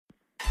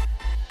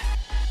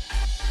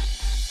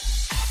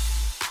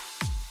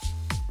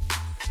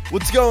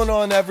What's going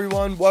on,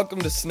 everyone? Welcome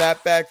to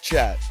Snapback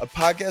Chat, a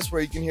podcast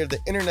where you can hear the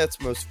internet's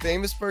most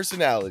famous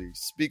personalities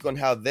speak on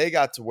how they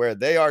got to where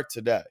they are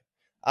today.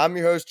 I'm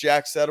your host,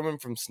 Jack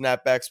Settleman from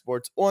Snapback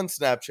Sports on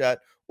Snapchat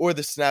or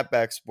the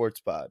Snapback Sports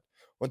Pod.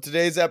 On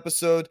today's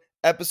episode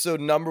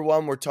number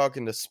 1, we're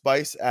talking to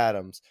Spice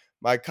Adams.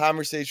 My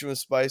conversation with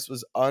Spice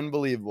was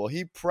unbelievable.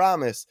 He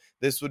promised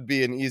this would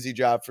be an easy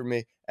job for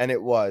me, and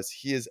it was.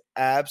 He is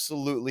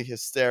absolutely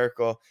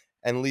hysterical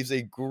and leaves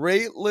a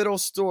great little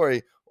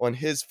story on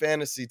his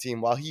fantasy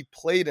team while he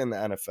played in the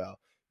NFL.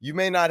 You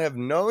may not have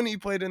known he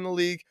played in the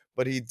league,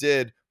 but he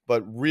did.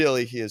 But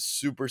really, he is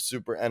super,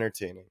 super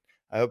entertaining.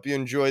 I hope you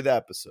enjoy the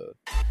episode.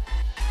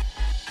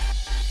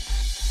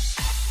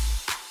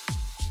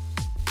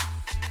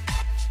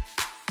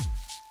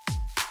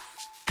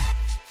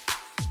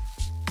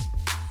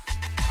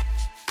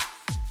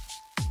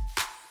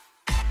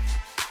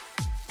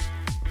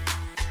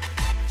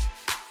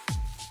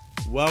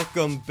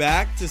 Welcome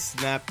back to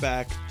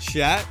Snapback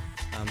Chat.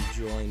 I'm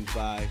joined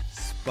by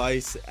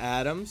Spice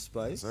Adams.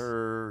 Spice? Yes,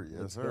 sir.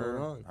 Yes, What's sir.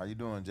 going on? How you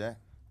doing, Jack?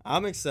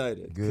 I'm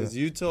excited because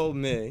you told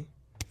me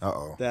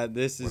that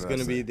this is going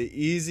to be the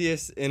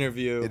easiest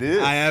interview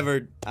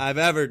I've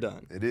ever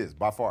done. It is,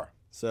 by far.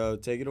 So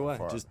take it away.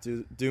 Just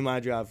do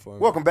my job for me.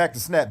 Welcome back to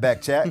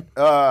Snapback Chat.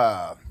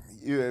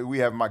 We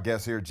have my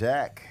guest here,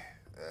 Jack.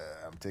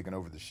 I'm taking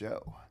over the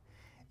show.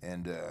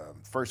 And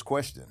first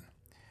question.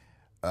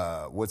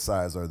 What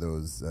size are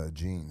those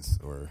jeans?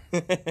 Or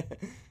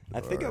I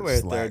think I wear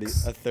a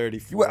 34.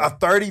 You wear a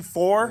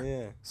 34?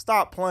 Yeah.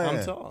 Stop playing.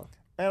 I'm tall.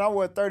 And I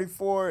wear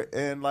 34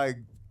 in like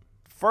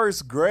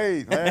first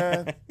grade,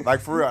 man.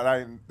 Like for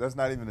real, that's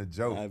not even a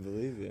joke. I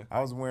believe you.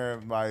 I was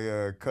wearing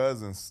my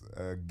cousin's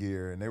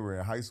gear, and they were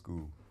in high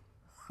school.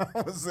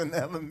 I was in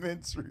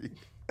elementary.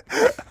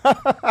 All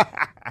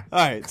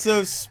right,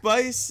 so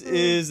Spice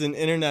is an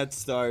internet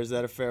star. Is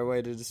that a fair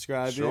way to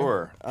describe you?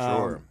 Sure.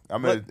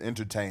 I'm an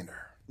entertainer.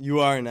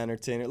 You are an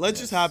entertainer. Let's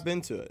just hop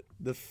into it.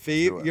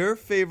 Your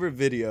favorite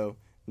video,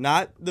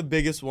 not the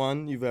biggest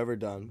one you've ever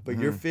done, but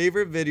your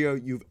favorite video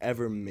you've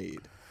ever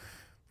made.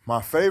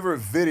 My favorite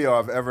video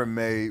I've ever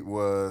made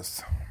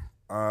was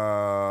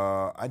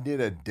I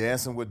did a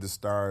Dancing with the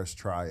Stars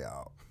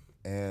tryout.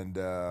 And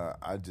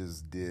I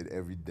just did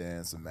every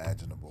dance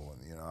imaginable.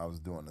 And, I was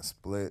doing the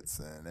splits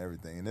and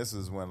everything. And this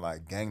is when,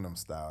 like, Gangnam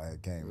Style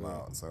had came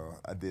out. So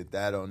I did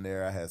that on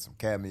there. I had some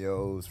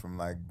cameos from,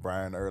 like,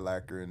 Brian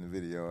Urlacher in the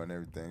video and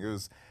everything. It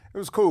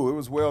was cool. It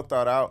was well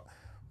thought out.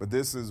 But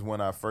this is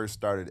when I first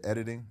started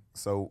editing.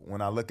 So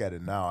when I look at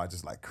it now, I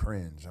just, like,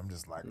 cringe. I'm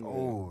just like,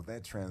 oh,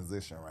 that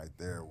transition right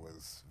there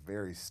was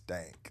very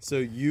stank. So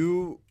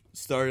you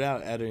started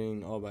out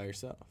editing all by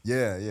yourself.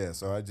 Yeah.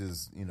 So I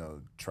just,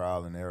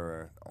 trial and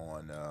error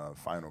on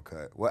Final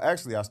Cut. Well,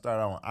 actually, I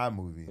started out on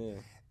iMovie,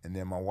 and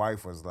then my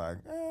wife was like,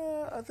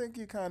 I think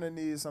you kind of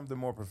need something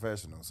more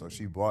professional. So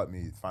she bought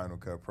me Final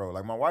Cut Pro.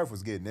 Like, my wife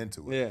was getting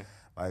into it. Yeah.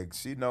 Like,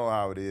 she know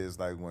how it is,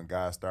 like, when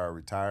guys start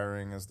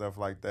retiring and stuff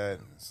like that.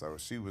 So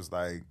she was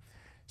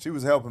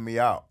helping me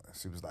out.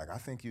 She was like, I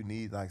think you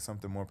need, like,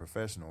 something more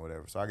professional or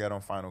whatever. So I got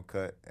on Final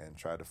Cut and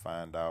tried to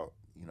find out,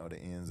 the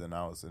ins and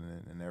outs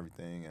and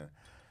everything, and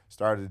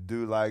started to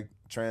do like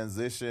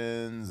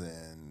transitions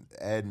and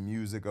adding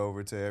music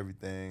over to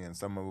everything, and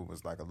some of it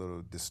was like a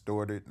little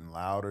distorted and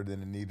louder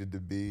than it needed to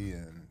be,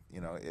 and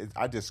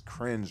I just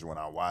cringe when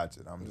I watch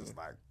it. I'm just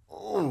like,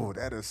 oh,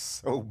 that is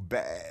so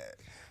bad.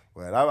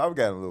 But I've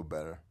gotten a little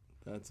better.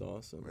 That's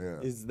awesome.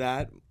 Yeah. Is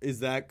that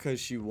because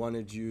she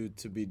wanted you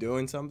to be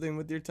doing something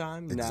with your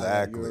time? Exactly. Now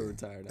that you were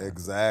retired out?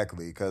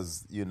 Exactly,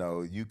 because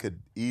you could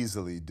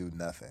easily do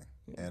nothing.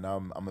 And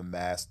I'm a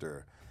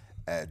master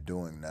at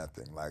doing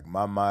nothing. Like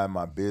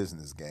my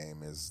business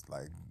game is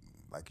like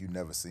you've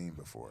never seen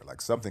before. Like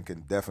something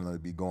can definitely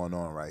be going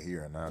on right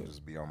here, and I'll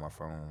just be on my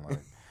phone like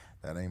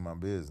that ain't my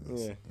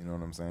business. Yeah. You know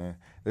what I'm saying?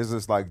 There's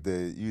just like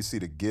you see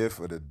the gif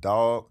of the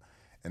dog,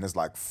 and it's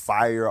like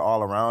fire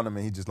all around him,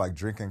 and he just like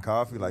drinking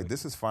coffee. Like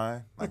this is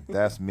fine. Like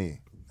that's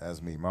me.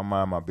 That's me.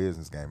 My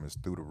business game is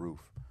through the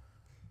roof.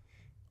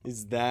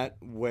 Is that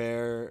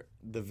where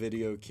the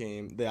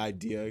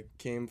idea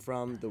came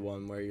from? The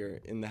one where you're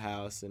in the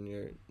house and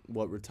you're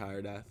what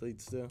retired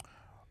athletes do?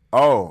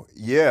 Oh,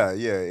 yeah.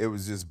 It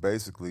was just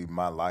basically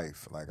my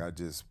life. Like I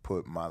just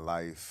put my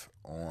life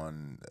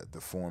on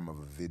the form of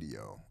a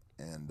video.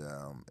 And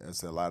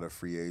it's a lot of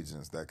free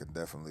agents that can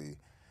definitely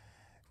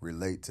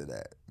relate to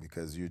that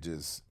because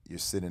you're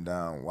sitting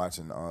down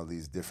watching all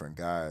these different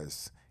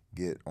guys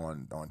get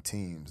on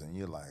teams and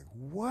you're like,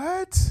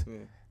 what?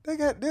 Yeah. They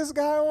got this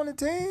guy on the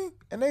team,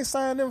 and they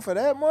signed him for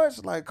that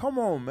much? Like, come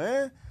on,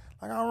 man.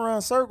 Like, I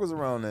run circles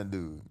around that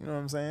dude. You know what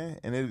I'm saying?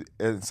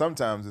 And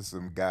sometimes it's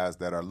some guys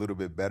that are a little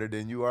bit better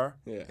than you are,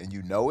 and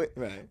you know it,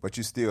 right? But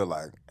you still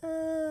like,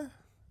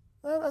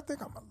 I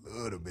think I'm a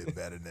little bit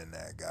better than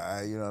that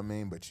guy. You know what I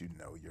mean? But you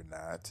know you're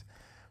not.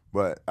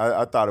 But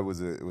I thought it was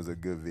a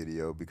good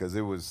video because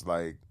it was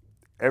like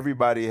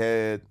everybody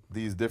had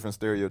these different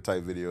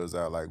stereotype videos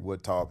out, like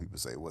what tall people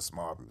say, what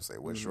small people say,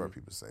 what short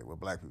people say, what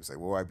black people say,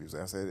 what white people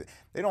say. I said,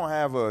 they don't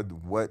have a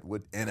what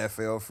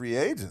NFL free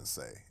agents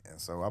say.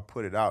 And so I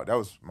put it out. That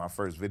was my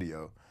first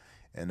video.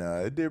 And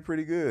it did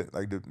pretty good.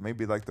 Like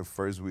maybe the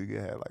first week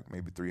it had like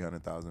maybe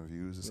 300,000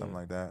 views or something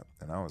like that.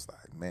 And I was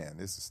like, man,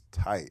 this is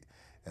tight.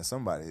 And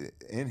somebody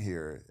in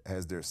here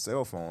has their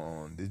cell phone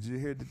on. Did you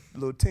hear the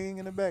little ting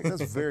in the back?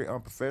 That's very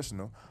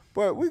unprofessional.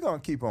 But we're going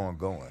to keep on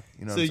going.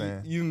 You know what I'm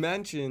saying? So you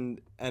mentioned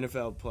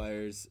NFL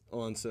players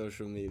on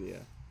social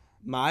media.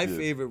 My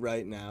favorite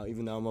right now,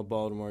 even though I'm a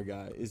Baltimore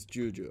guy, is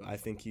Juju. I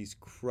think he's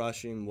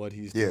crushing what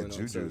he's doing on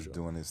social. Yeah, Juju's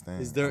doing his thing.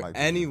 Is there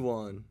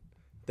anyone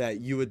that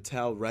you would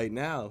tell right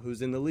now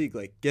who's in the league,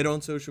 like, get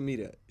on social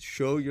media,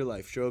 show your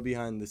life, show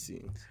behind the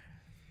scenes?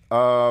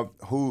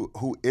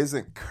 Who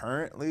isn't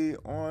currently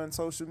on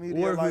social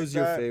media, or like who's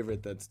your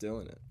favorite that's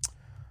doing it?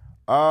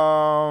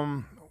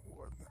 Oh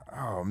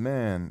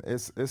man,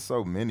 it's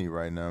so many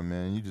right now,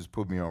 man. You just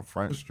put me on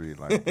Front Street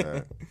like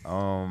that.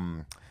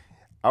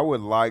 I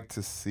would like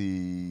to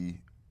see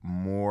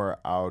more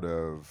out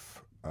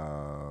of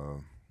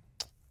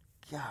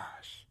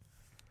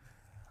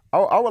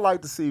I would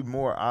like to see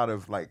more out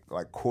of like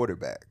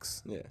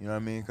quarterbacks. Yeah. You know what I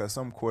mean? Because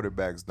some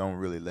quarterbacks don't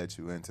really let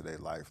you into their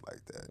life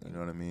like that. You know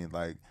what I mean?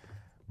 Like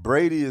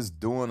Brady is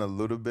doing a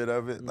little bit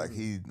of it, like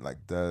he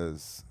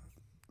does,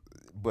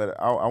 but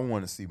I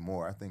want to see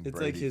more. I think it's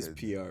Brady like his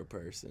PR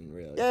person,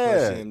 really. Yeah,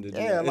 pushing him to do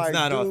yeah. it. It's like,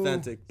 not dude,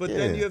 authentic. But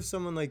then you have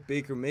someone like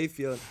Baker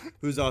Mayfield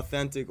who's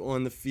authentic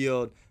on the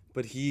field,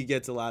 but he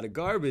gets a lot of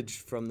garbage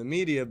from the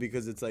media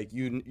because it's like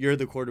you're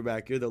the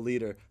quarterback, you're the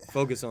leader.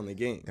 Focus on the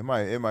game. It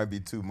might be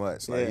too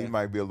much. Like he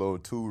might be a little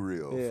too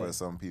real for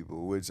some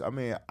people. Which I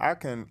mean, I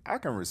can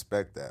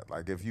respect that.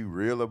 Like if you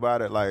real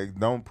about it, like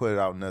don't put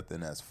out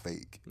nothing that's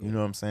fake. You know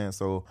what I'm saying?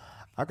 So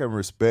I can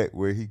respect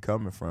where he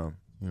coming from.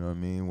 You know what I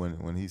mean?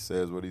 When he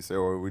says what he says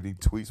or when he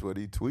tweets what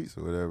he tweets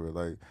or whatever.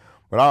 Like,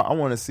 but I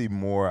want to see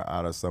more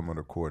out of some of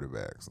the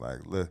quarterbacks.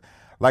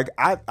 Like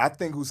I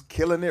think who's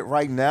killing it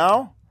right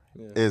now.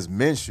 Is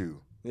Minshew.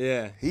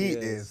 Yeah. He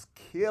is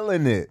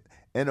killing it.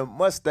 And the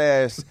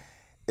mustache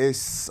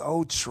is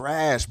so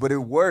trash, but it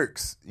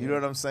works. You know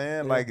what I'm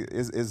saying? Yeah. Like,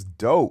 it's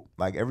dope.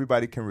 Like,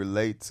 everybody can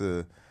relate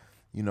to,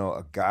 you know,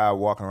 a guy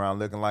walking around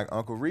looking like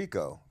Uncle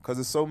Rico. Because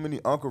there's so many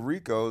Uncle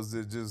Ricos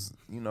that just,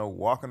 you know,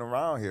 walking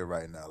around here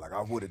right now. Like,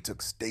 I would have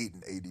took state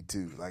in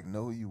 82. Like,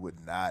 no, you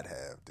would not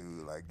have,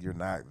 dude. Like, you're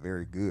not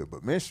very good.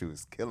 But Minshew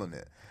is killing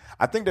it.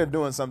 I think they're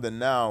doing something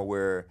now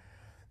where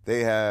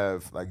they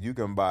have, like, you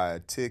can buy a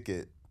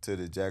ticket to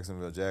the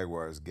Jacksonville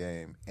Jaguars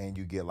game and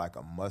you get, like,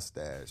 a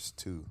mustache,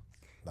 too.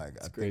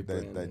 Like, I think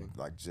that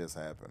like, just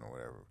happened or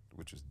whatever,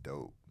 which is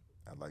dope.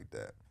 I like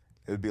that.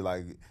 It would be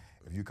like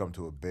if you come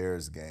to a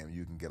Bears game,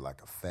 you can get,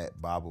 like, a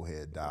fat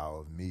bobblehead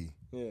doll of me,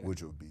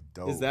 which would be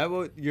dope. Is that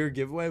what your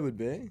giveaway would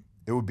be?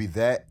 It would be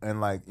that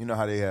and, like, you know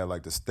how they have,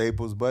 like, the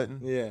Staples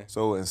button? Yeah.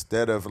 So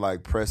instead of,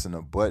 like, pressing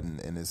a button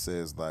and it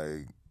says,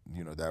 like,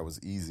 you know, that was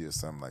easy or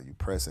something, like you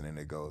press it and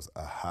it goes,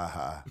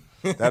 ha.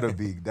 That'll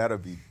be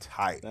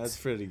tight. That's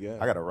pretty good.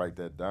 I gotta write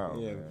that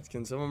down. Yeah, man.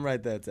 Can someone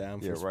write that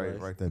down? Yeah,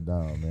 write that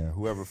down, man.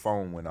 Whoever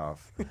phone went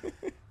off,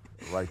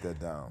 write that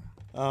down.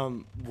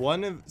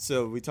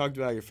 So we talked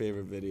about your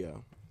favorite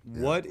video.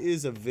 Yeah. What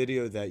is a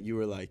video that you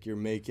were like, you're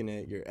making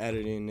it, you're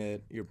editing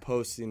it, you're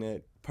posting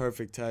it,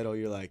 perfect title,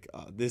 you're like,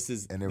 oh, this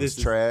is... And it was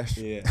trash?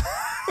 Yeah.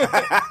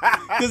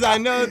 Because I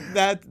know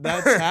that's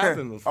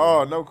happened before.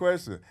 Oh, no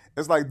question.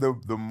 It's like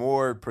the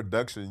more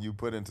production you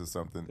put into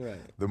something,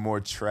 the more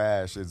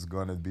trash it's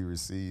going to be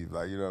received.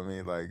 Like, you know what I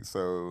mean? Like,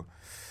 so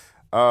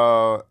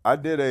I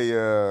did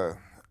a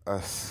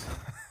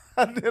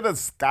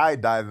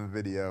skydiving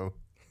video,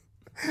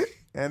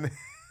 and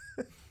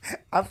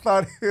I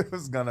thought it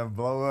was going to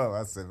blow up.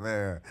 I said,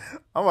 man,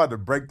 I'm about to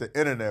break the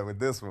internet with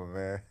this one,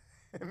 man.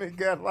 And it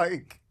got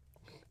like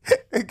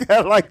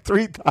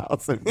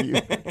 3,000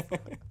 views.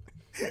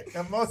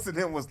 And most of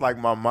them was like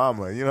my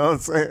mama, you know what I'm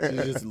saying?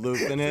 She's just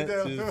looping it.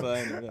 She's just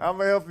playing it. I'm going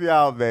to help you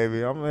out,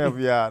 baby. I'm going to help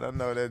you out. I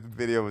know that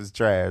video was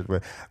trash.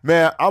 But,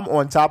 man, I'm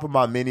on top of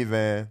my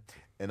minivan,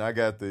 and I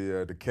got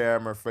the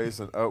camera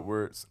facing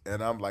upwards,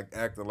 and I'm, like,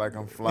 acting like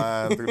I'm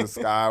flying through the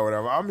sky or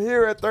whatever. I'm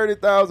here at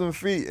 30,000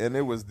 feet, and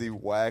it was the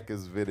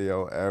wackest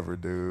video ever,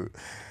 dude.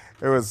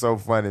 It was so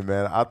funny,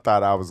 man. I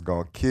thought I was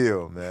going to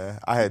kill, man.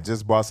 I had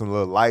just bought some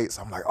little lights.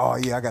 I'm like, oh,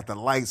 yeah, I got the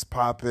lights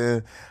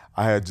popping.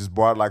 I had just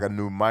bought, like, a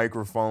new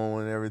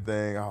microphone and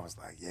everything. I was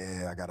like,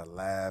 yeah, I got a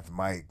lav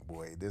mic.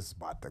 Boy, this is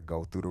about to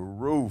go through the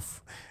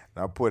roof.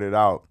 And I put it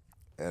out,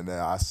 and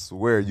I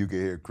swear you could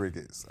hear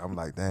crickets. I'm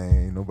like,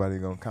 dang, ain't nobody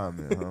going to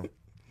comment, huh?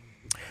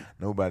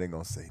 Nobody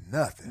going to say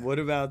nothing. What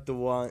about the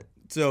one?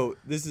 So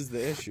this is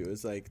the issue.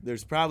 It's like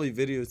there's probably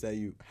videos that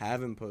you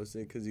haven't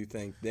posted because you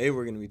think they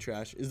were going to be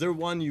trash. Is there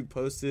one you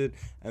posted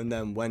and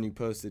then when you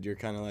posted you're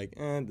kind of like,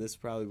 this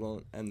probably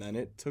won't, and then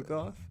it took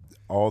off?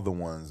 All the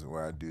ones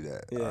where I do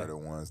that are the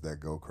ones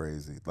that go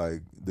crazy.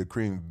 Like the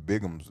Cream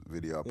Bigums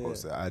video I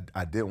posted,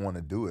 I didn't want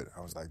to do it.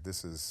 I was like,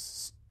 this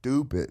is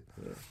stupid.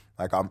 Yeah.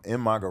 Like, I'm in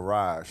my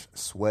garage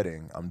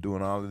sweating. I'm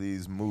doing all of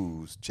these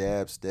moves,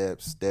 jab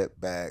steps, step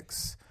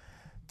backs,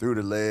 through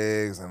the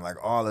legs, and like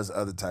all this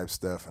other type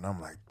stuff. And I'm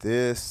like,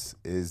 this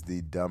is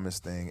the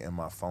dumbest thing in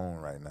my phone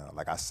right now.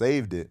 Like, I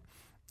saved it,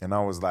 and I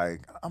was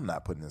like, I'm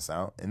not putting this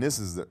out. And this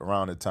is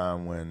around the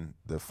time when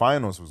the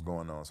finals was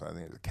going on. So I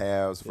think the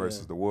Cavs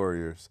versus the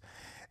Warriors.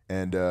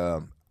 And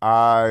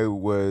I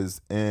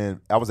was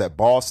at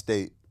Ball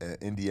State,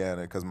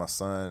 Indiana, because my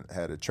son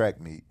had a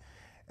track meet.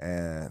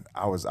 And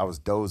I was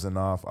dozing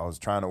off. I was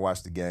trying to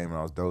watch the game, and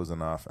I was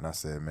dozing off. And I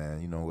said,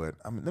 man, you know what?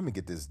 Let me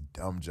get this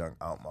dumb junk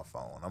out my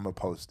phone. I'm going to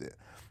post it.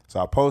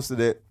 So I posted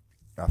it.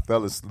 I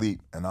fell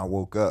asleep, and I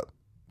woke up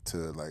to,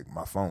 like,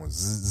 my phone was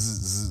zzz,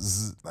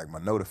 zzz, zzz, like my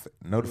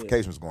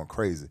notification was going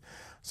crazy.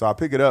 So I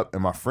pick it up,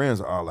 and my friends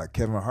are all like,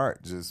 Kevin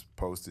Hart just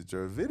posted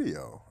your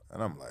video.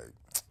 And I'm like,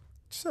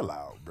 chill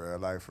out, bro.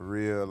 Like, for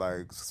real,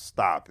 like,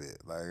 stop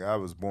it. Like, I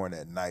was born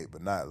at night,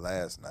 but not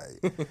last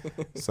night.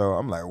 So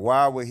I'm like,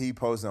 why would he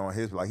post it on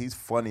his? Like, he's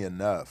funny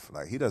enough.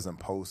 Like, he doesn't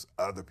post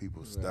other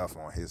people's stuff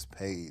on his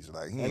page.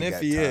 Like, he ain't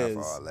got time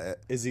for all that.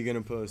 Is he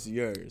gonna post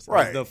yours?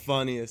 Right. Like, the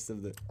funniest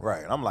of the.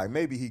 Right. I'm like,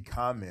 maybe he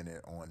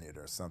commented on it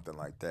or something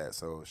like that.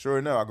 So sure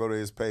enough, I go to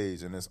his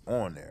page and it's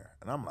on there,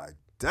 and I'm like,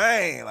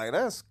 dang, like,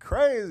 that's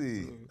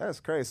crazy. That's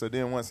crazy. So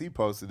then once he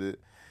posted it.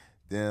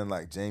 Then,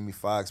 like, Jamie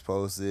Foxx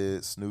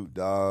posted, Snoop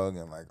Dogg,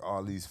 and, like,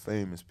 all these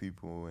famous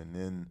people. And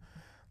then,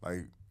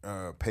 like,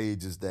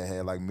 pages that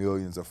had, like,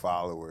 millions of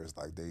followers,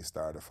 like, they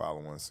started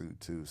following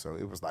suit, too. So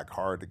it was, like,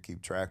 hard to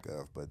keep track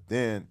of. But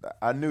then,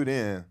 I knew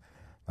then,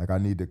 like, I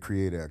need to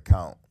create an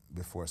account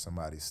before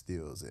somebody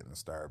steals it and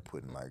start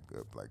putting, like,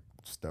 up, like,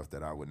 stuff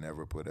that I would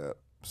never put up.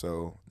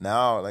 So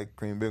now, like,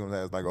 Kareem Bigums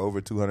has, like, over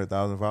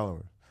 200,000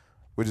 followers.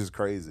 Which is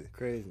crazy.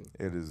 Crazy.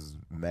 It is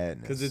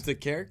madness. Because it's a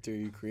character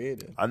you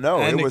created. I know.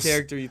 And it was a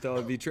character you thought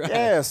would be trash.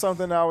 Yeah,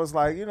 something I was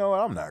like, you know what,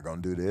 I'm not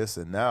going to do this.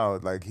 And now,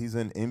 like, he's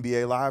in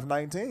NBA Live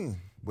 19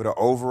 with an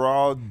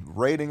overall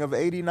rating of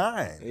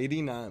 89.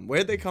 89.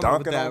 Where'd they come up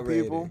with that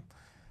rating? People.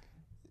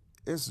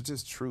 It's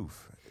just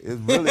truth. It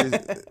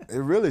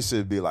really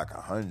should be like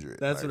 100.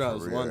 That's like, what I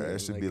was wondering. It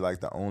should be like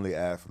the only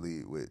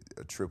athlete with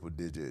a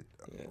triple-digit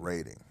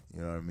rating.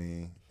 You know what I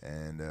mean?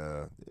 And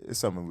it's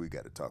something we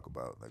got to talk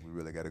about. Like, we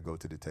really got to go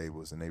to the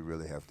tables, and they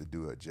really have to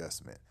do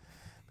adjustment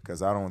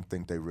because I don't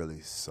think they really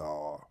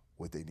saw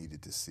what they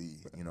needed to see,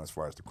 you know, as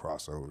far as the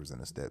crossovers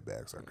and the step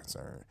backs are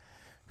concerned.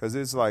 Because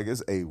it's like,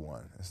 it's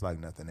A1. It's like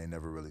nothing they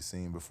never really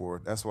seen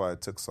before. That's why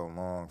it took so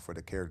long for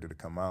the character to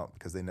come out,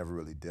 because they never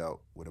really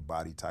dealt with a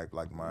body type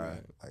like mine.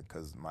 Right. Like,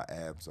 because my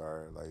abs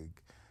are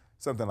like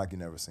something like you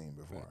never seen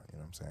before. Right. You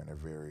know what I'm saying? They're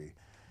very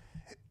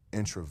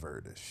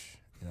introvertish.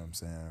 You know what I'm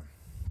saying?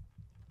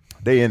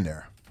 They in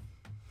there.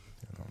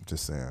 You know, I'm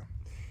just saying.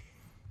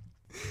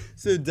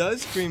 So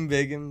does Kareem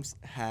Bigums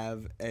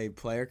have a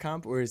player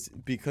comp, or is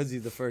because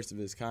he's the first of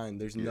his kind,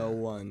 there's no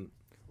one?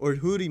 Or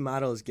who do he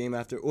model his game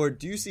after? Or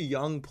do you see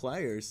young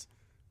players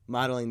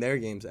modeling their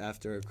games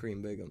after a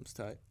Kareem Bigums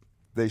type?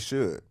 They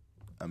should.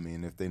 I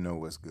mean, if they know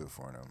what's good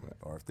for them,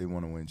 or if they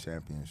want to win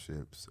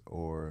championships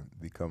or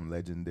become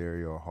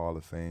legendary or Hall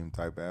of Fame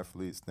type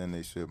athletes, then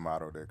they should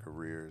model their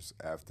careers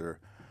after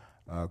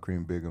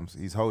Kareem Bigums.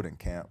 He's holding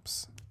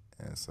camps.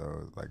 And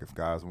so, like, if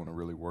guys want to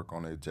really work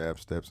on their jab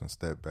steps and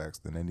step backs,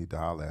 then they need to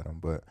holler at him.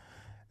 But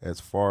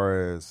as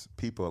far as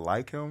people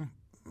like him,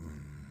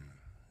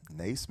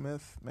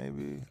 Naismith,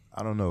 maybe.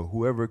 I don't know.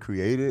 Whoever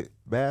created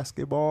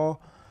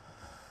basketball,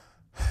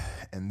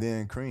 and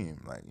then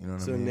Kareem. Like, you know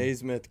what I mean? So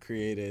Naismith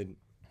created,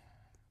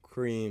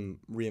 Kareem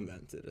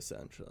reinvented,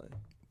 essentially.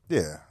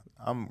 Yeah,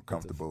 I'm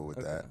comfortable with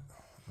that.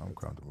 I'm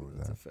comfortable with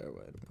that. That's a fair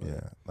way to put it.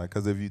 Yeah, like,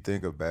 because if you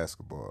think of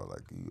basketball,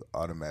 like, you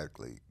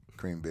automatically,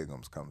 Kareem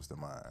Bigums comes to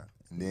mind.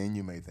 And then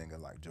you may think of,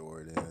 like,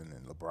 Jordan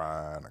and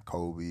LeBron and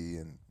Kobe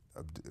and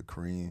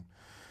Kareem.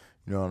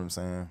 You know what I'm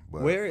saying?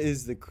 But where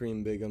is the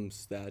Kareem Bigums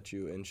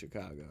statue in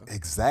Chicago?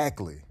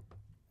 Exactly.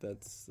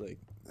 That's like...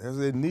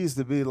 It needs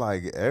to be,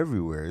 like,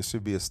 everywhere. It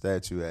should be a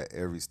statue at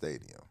every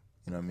stadium.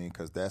 You know what I mean?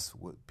 Because that's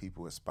what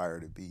people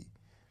aspire to be.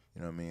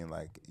 You know what I mean?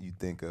 Like, you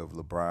think of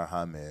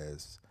LeBron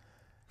James.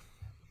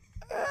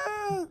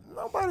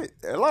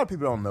 A lot of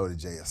people don't know that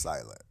Jay is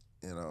silent.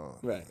 You know,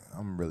 right?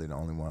 I'm really the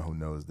only one who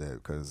knows that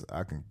because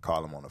I can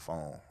call him on the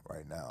phone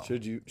right now.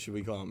 Should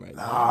we call him right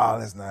now? Nah,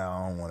 that's not.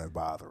 I don't want to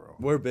bother him.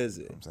 We're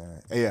busy. You know what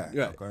I'm saying,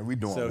 yeah, right. Okay, we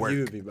doing so work. So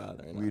he would be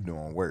bothering. We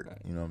doing work. Right.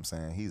 You know what I'm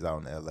saying? He's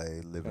out in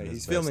L.A. living. Right. His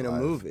He's best filming life.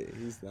 a movie.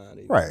 He's not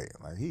even right.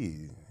 Like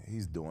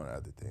he's doing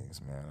other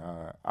things,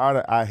 man.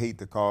 I hate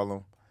to call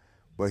him,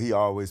 but he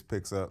always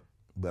picks up.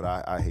 But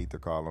I hate to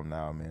call him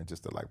now, man,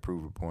 just to like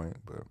prove a point.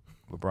 But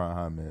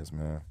LeBron James,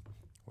 man,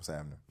 what's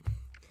happening?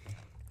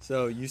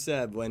 So you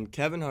said when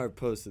Kevin Hart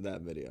posted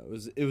that video,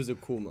 it was a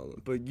cool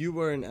moment. But you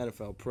were an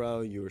NFL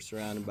pro. You were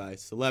surrounded by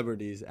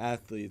celebrities,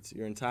 athletes,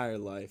 your entire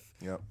life.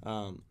 Yep.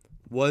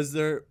 Was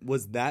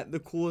that the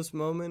coolest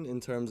moment in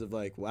terms of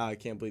like, wow, I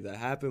can't believe that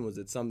happened? Was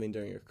it something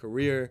during your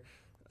career?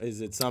 Is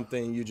it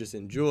something you just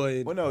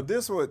enjoyed? Well, no.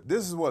 This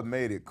is what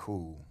made it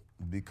cool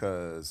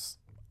because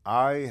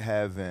I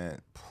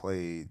haven't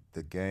played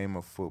the game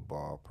of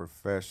football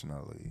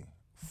professionally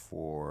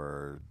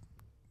for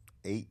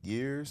 8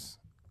 years,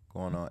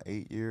 going on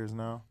 8 years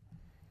now.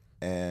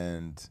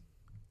 And,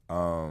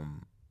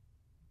 um,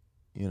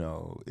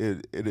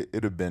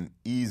 it'd have been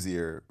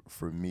easier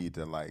for me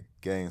to like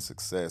gain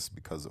success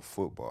because of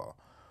football.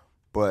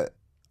 But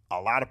a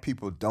lot of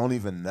people don't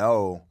even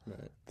know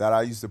that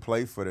I used to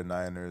play for the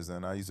Niners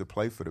and I used to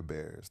play for the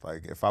Bears.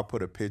 Like if I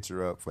put a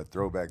picture up for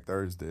Throwback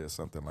Thursday or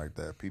something like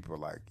that, people are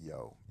like,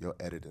 yo, your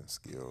editing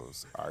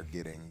skills are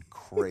getting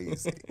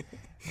crazy.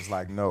 It's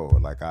like, no,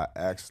 like I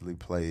actually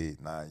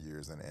played 9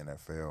 years in the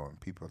NFL, and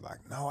people are like,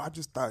 no, I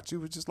just thought you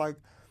were just like,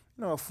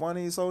 a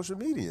funny social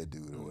media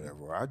dude or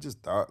whatever. I just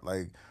thought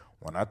like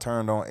when I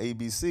turned on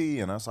ABC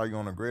and I saw you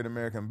on the Great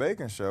American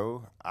Bacon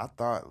Show, I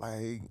thought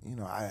like,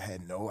 I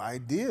had no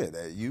idea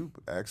that you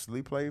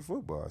actually played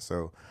football.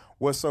 So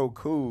what's so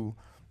cool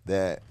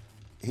that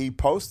he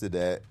posted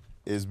that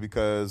is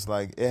because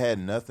like it had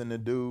nothing to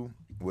do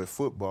with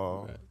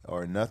football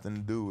or nothing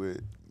to do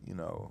with,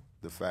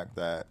 the fact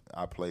that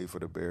I played for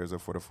the Bears or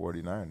for the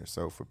 49ers.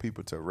 So for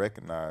people to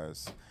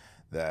recognize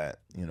that,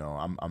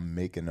 I'm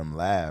making them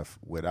laugh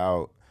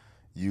without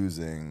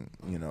using,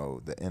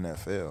 the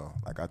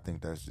NFL. Like I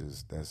think that's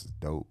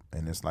dope.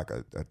 And it's like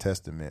a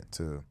testament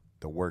to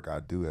the work I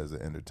do as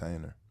an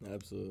entertainer.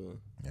 Absolutely.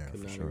 Yeah, could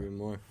for not sure. agree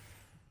more.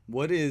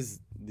 What is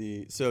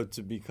so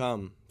to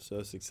become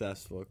so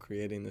successful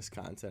creating this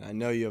content? I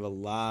know you have a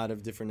lot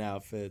of different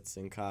outfits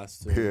and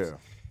costumes. Yeah.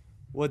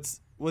 What's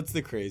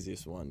the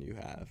craziest one you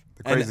have?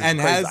 The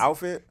craziest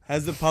outfit?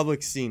 Has the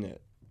public seen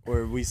it?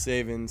 Or are we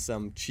saving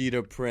some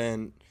cheetah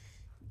print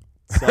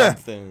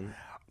something?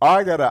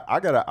 I got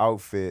an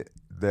outfit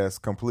that's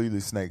completely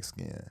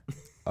snakeskin.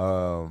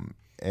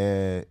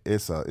 And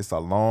it's a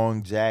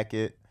long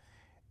jacket,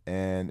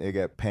 and it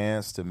got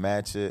pants to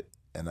match it,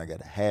 and I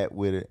got a hat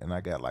with it, and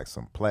I got like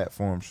some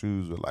platform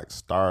shoes with like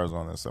stars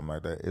on it or something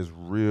like that. It's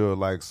real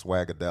like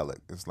swagadelic.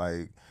 It's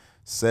like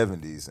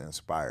 70s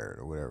inspired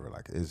or whatever.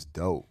 Like it's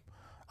dope.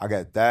 I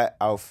got that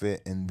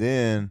outfit, and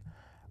then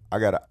I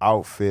got an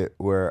outfit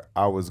where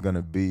I was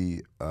gonna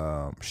be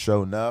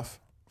show enough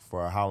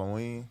for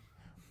Halloween,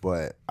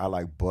 but I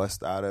like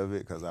bust out of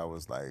it because I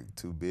was like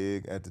too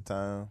big at the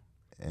time,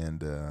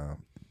 and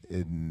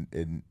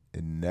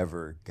it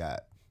never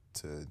got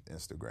to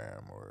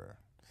Instagram or.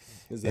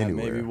 Is that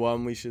anywhere. Maybe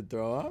one we should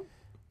throw up?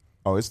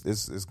 Oh, it's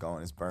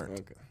gone. It's burnt.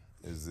 Okay.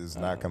 It's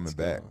not coming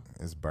back. Gone.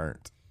 It's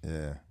burnt.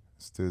 Yeah,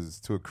 it's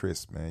to a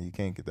crisp, man. You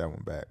can't get that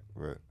one back,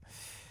 but.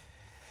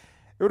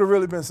 It would have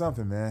really been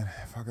something, man,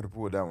 if I could have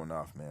pulled that one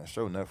off, man.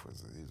 Show Enough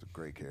he's a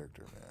great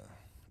character, man.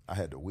 I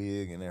had the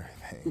wig and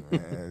everything,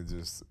 man.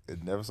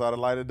 It never saw the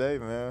light of day,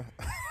 man.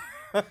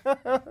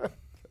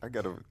 I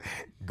gotta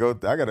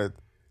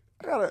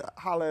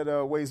holler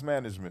at Waste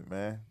Management,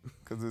 man,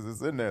 because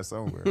it's in there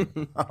somewhere.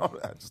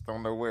 I just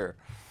don't know where.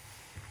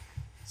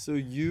 So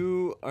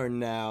you've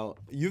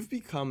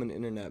become an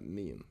internet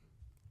meme.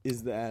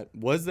 Was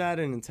that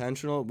an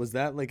intentional? Was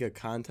that like a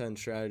content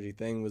strategy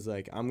thing? Was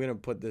like, I'm gonna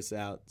put this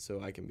out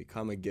so I can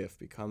become a GIF,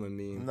 become a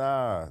meme?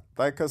 Nah,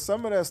 like, cause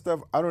some of that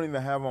stuff I don't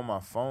even have on my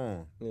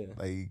phone. Yeah.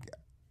 Like,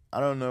 I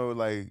don't know,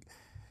 like,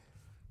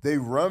 they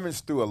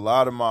rummaged through a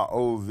lot of my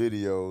old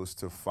videos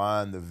to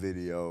find the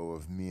video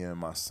of me and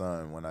my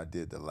son when I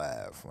did the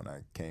laugh when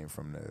I came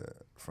from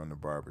the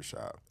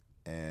barbershop.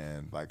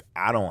 And like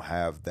I don't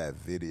have that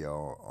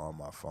video on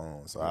my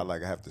phone, so I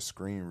have to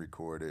screen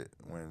record it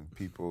when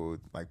people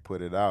like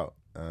put it out,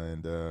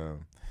 and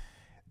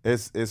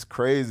it's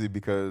crazy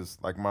because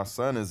like my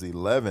son is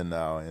 11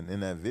 now, and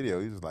in that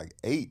video he was like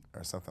 8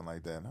 or something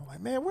like that, and I'm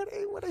like, man, where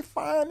they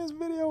find this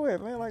video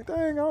at, man? Like,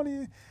 dang,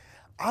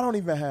 I don't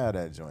even have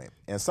that joint,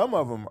 and some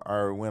of them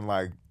are when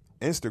like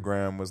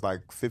Instagram was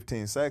like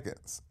 15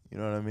 seconds, you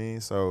know what I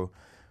mean? So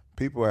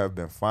people have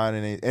been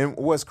finding it, and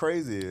what's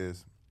crazy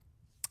is.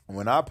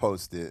 When I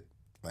post it,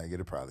 like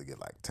it'll probably get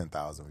like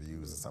 10,000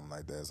 views or something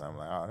like that. So I'm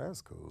like, oh, that's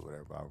cool,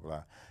 whatever, blah, blah,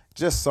 blah.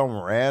 Just some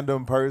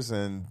random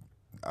person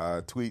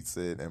tweets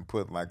it and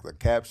put like the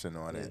caption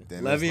on it.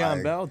 Then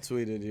Le'Veon Bell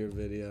tweeted your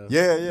video.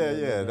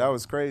 Yeah. That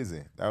was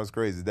crazy.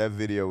 That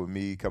video with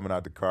me coming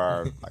out the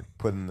car, like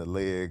putting the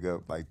leg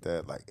up like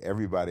that. Like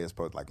everybody has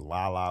posted, like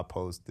Lala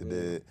posted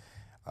it,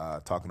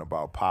 talking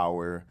about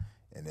power.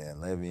 And then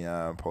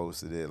Le'Veon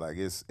posted it. Like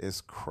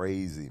it's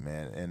crazy,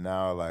 man. And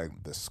now like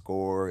the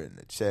Score and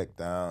the Check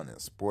Down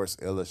and Sports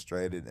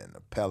Illustrated and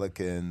the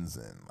Pelicans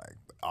and like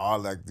all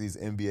like these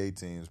NBA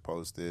teams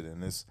posted,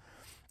 and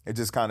it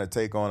just kind of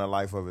take on a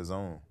life of its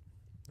own,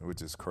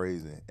 which is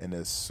crazy. And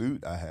the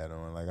suit I had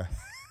on, like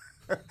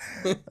I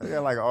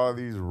got like all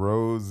these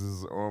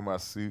roses on my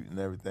suit and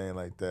everything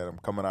like that. I'm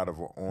coming out of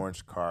an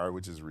orange car,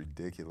 which is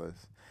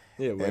ridiculous.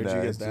 Yeah, where'd you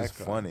get it's that just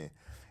car? Funny.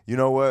 You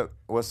know what?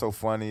 What's so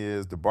funny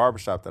is the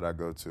barbershop that I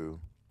go to,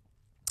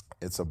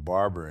 it's a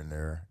barber in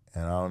there,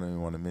 and I don't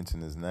even want to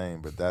mention his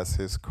name, but that's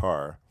his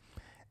car.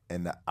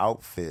 And the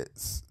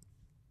outfits,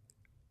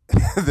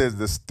 there's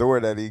the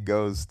store that he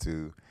goes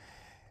to,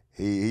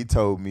 he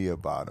told me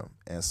about them.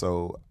 And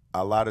so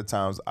a lot of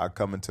times I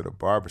come into the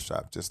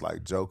barbershop just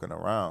like joking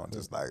around,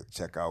 just like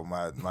check out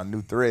my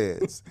new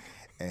threads.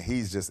 And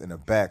he's just in the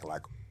back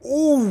like,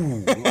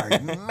 ooh,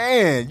 like,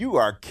 man, you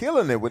are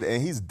killing it with it.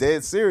 And he's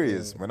dead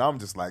serious. When I'm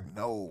just like,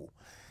 no,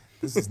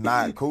 this is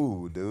not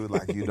cool, dude.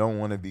 Like, you don't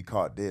want to be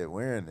caught dead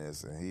wearing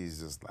this. And he's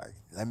just like,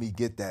 let me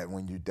get that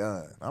when you're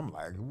done. I'm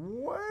like,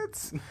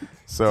 what?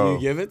 So do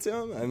you give it to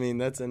him? I mean,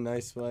 that's a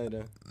nice way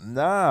to.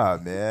 Nah,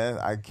 man,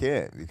 I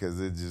can't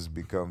because it just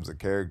becomes a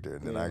character.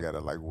 And then I got to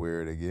like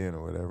wear it again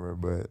or whatever.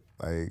 But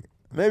like,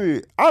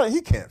 maybe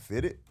he can't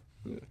fit it.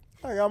 Yeah.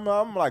 Like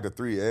I'm like a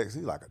 3X.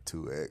 He's like a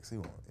 2X.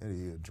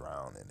 He'll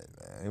drown in it,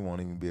 man. It won't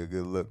even be a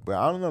good look. But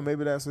I don't know.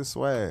 Maybe that's his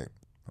swag.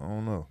 I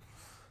don't know.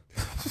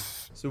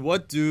 So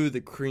what do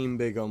the Cream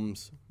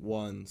Bigums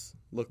ones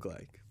look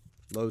like?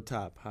 Low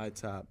top, high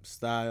top,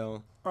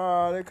 style?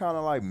 They're kind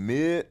of like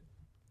mid.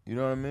 You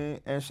know what I mean?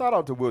 And shout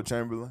out to Wilt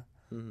Chamberlain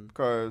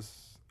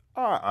because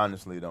I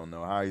honestly don't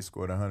know how he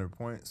scored 100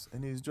 points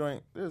in these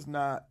joints. There's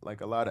not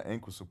like a lot of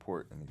ankle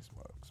support in these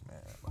mugs,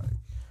 man. Like.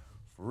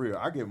 For real,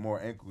 I get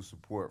more ankle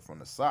support from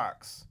the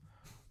socks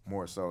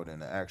more so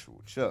than the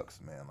actual chucks,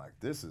 man. Like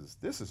this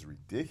is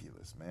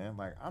ridiculous, man.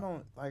 Like I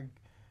don't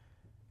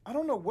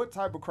know what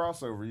type of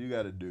crossover you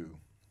got to do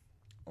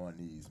on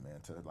these,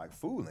 man, to like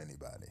fool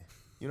anybody.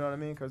 You know what I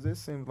mean? Because it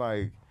seems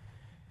like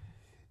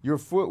your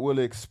foot will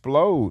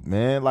explode,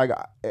 man. Like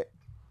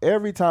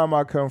every time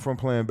I come from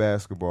playing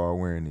basketball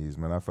wearing these,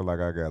 man, I feel like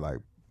I got like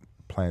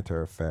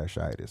plantar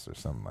fasciitis or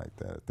something like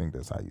that. I think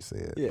that's how you say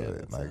it. Yeah,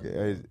 but like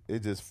it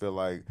just feel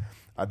like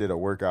I did a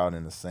workout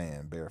in the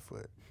sand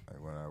barefoot.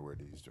 Like when I wear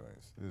these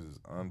joints, this is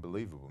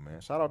unbelievable,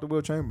 man. Shout out to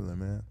Wilt Chamberlain,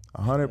 man.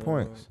 100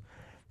 points,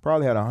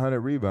 probably had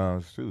 100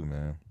 rebounds too,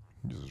 man.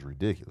 This is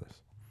ridiculous.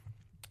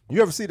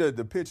 You ever see the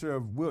picture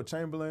of Wilt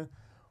Chamberlain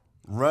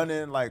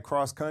running like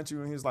cross country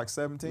when he was like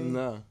 17?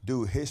 No,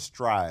 dude, his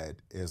stride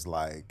is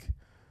like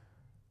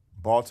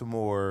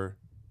Baltimore,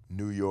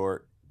 New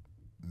York,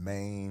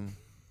 Maine,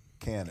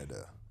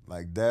 Canada.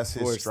 Like that's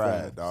his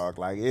stride, dog.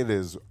 Like it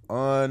is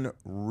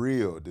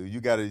unreal, dude. You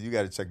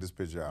gotta check this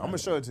picture out. I'm gonna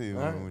show it to you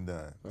when we're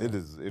done.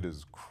 It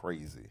is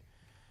crazy.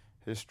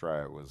 His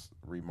stride was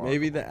remarkable.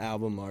 Maybe the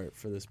album art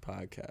for this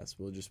podcast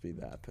will just be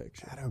that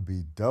picture. That'll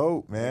be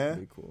dope, man.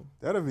 That'd be cool.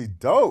 That'll be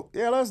dope.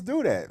 Yeah, let's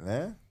do that,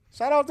 man.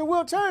 Shout out to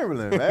Wilt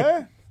Chamberlain,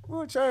 man.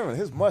 Wilt Chamberlain,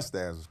 his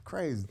mustache was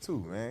crazy too,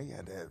 man. He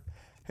had that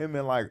him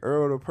and like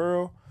Earl the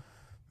Pearl.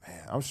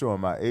 Man, I'm showing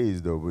my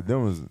age though, but there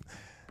was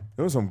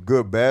some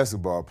good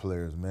basketball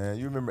players, man.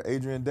 You remember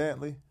Adrian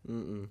Dantley?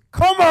 Mm-mm.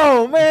 Come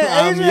on,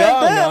 man. Adrian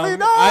Dantley,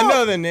 dog. I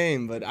know the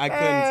name, but I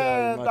couldn't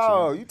tell you much.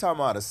 Dog, you talking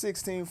about a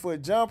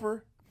 16-foot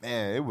jumper?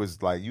 Man, it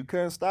was like you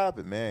couldn't stop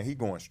it, man. He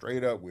going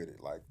straight up with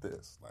it like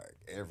this, like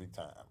every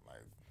time.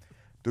 Like,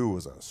 dude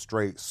was a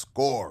straight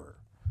scorer.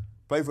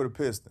 Played for the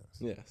Pistons.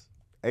 Yes.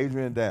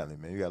 Adrian Dantley,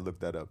 man. You got to look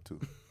that up, too.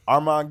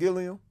 Armand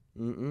Gilliam?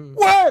 Mm-mm.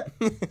 What?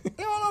 You don't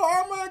know who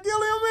Armand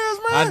Gilliam is,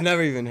 man? I've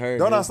never even heard.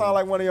 Don't I sound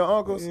like one of your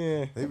uncles?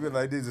 Yeah. They be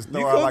like, they just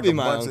throw out like a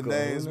bunch of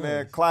names,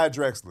 man. Clyde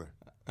Drexler.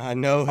 I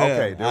know him.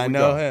 Okay, I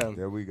know him.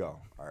 There we go.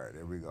 All right,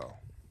 there we go.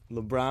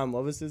 LeBron,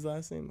 what was his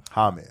last name?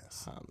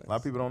 James. A lot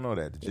of people don't know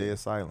that. The J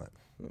is silent.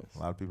 Yes. A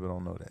lot of people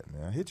don't know that,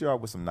 man. I hit you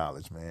out with some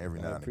knowledge, man, every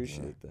now and again. I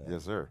appreciate that.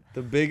 Yes, sir.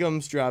 The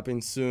Bigum's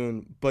dropping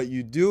soon, but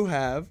you do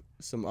have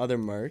some other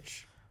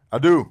merch. I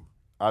do,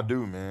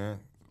 man.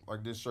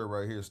 Like this shirt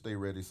right here, stay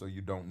ready so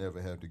you don't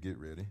never have to get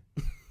ready.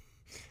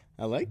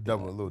 I like that.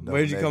 Double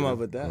Where'd you come up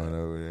with that?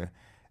 Over there.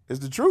 It's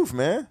the truth,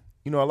 man.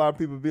 You know, a lot of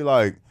people be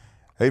like,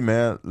 hey,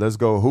 man, let's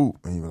go hoop.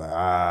 And you be like,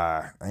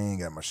 I ain't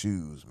got my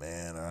shoes,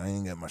 man. Or I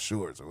ain't got my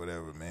shorts or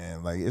whatever,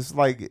 man. Like, it's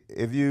like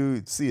if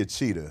you see a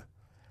cheetah,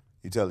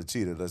 you tell the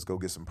cheetah, let's go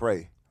get some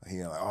prey.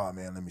 He like, oh,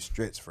 man, let me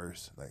stretch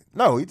first. Like,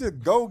 no, he just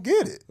go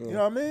get it. Yeah. You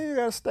know what I mean? You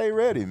got to stay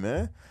ready,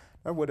 man.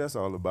 That's what that's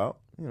all about.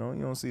 You know,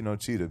 you don't see no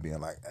cheetah being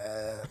like,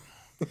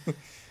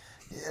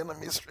 yeah, let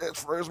me stretch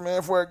first,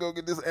 man, before I go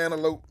get this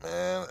antelope,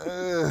 man.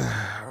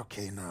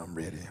 Okay, now I'm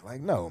ready.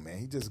 Like, no, man,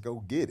 he just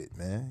go get it,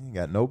 man. He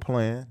got no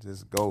plan.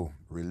 Just go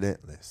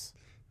relentless.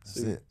 That's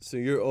it. So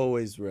you're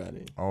always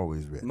ready.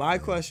 Always ready. My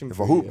question if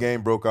for a hoop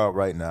game broke out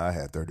right now, I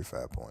had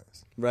 35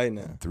 points. Right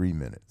now? In 3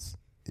 minutes.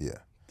 Yeah.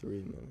 3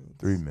 minutes.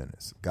 3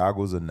 minutes.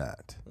 Goggles or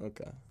not.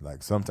 Okay.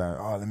 Like sometimes,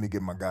 let me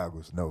get my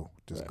goggles. No,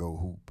 just go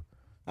hoop.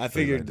 I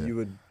figured you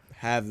would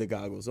have the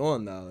goggles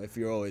on though if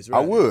you're always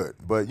ready. I would,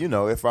 but you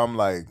know, if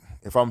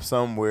I'm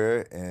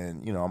somewhere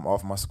and you know I'm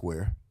off my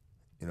square,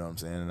 you know what I'm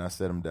saying, and I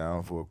set them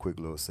down for a quick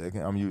little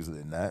second, I'm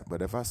usually not.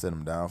 But if I set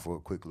them down for a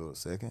quick little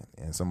second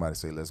and somebody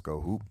say let's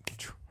go hoop,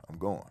 I'm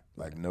going.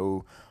 Like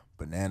no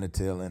banana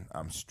tailing,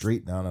 I'm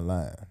straight down the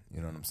line. You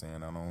know what I'm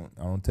saying?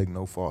 I don't take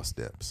no false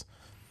steps.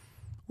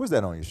 What's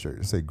that on your shirt?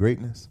 It say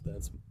greatness?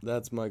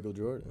 That's Michael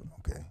Jordan.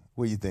 Okay.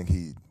 Where you think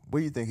he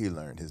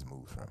learned his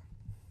moves from?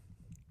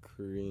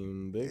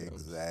 Cream Bigums.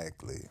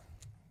 Exactly.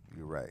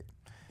 You're right.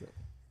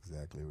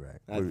 Exactly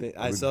right.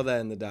 I saw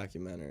that in the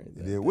documentary.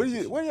 Yeah. What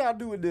do y'all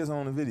do with this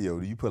on the video?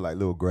 Do you put like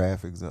little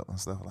graphics up and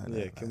stuff like that?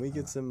 Yeah. Can we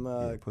get some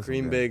put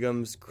Cream some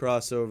Bigums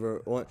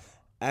crossover?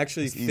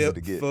 Actually, It's easy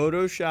to get.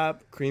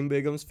 Photoshop Kareem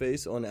Bigum's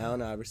face on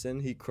Allen Iverson.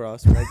 He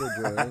crossed Michael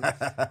Jordan,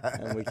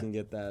 and we can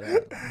get that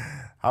out.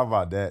 How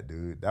about that,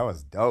 dude? That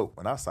was dope.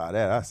 When I saw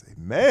that, I said,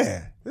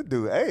 man, this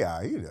dude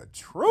AI, he the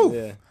truth.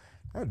 Yeah.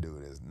 That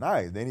dude is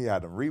nice. Then he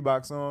had the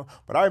Reeboks on.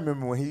 But I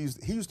remember when he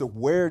used to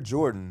wear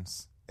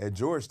Jordans at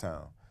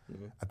Georgetown.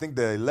 Mm-hmm. I think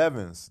the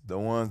 11s, the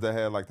ones that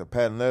had like the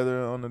patent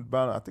leather on the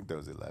bottom. I think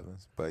those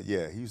 11s. But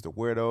yeah, he used to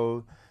wear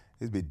those.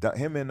 He'd be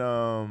him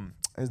and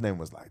his name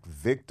was like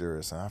Victor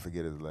or something. I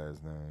forget his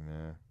last name,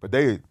 man. But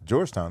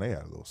Georgetown, they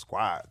had a little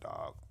squad,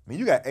 dog. I mean,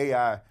 you got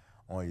AI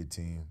on your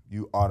team,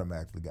 you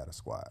automatically got a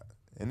squad.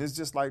 And it's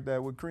just like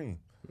that with Kareem.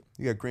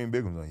 You got Kareem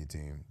Bigums on your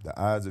team. The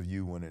odds of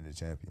you winning the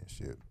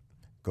championship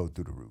go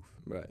through the roof.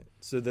 Right.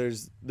 So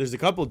there's a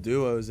couple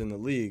duos in the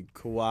league.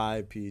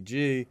 Kawhi,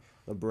 PG,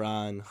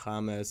 LeBron,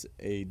 James,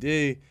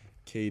 AD,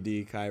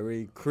 KD,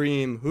 Kyrie,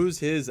 Kareem. Who's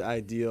his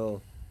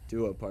ideal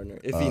duo partner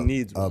if he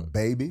needs one? A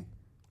baby.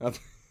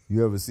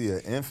 You ever see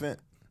an infant?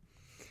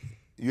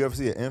 You ever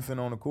see an infant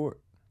on the court?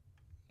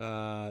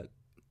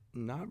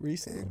 Not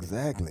recently.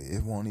 Exactly.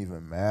 It won't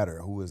even matter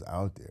who is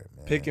out there,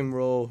 man. Pick and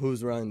roll.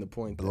 Who's running the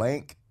point?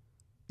 Blank.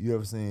 You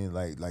ever seen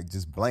like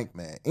just blank,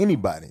 man?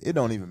 Anybody. It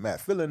don't even matter.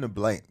 Fill in the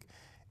blank.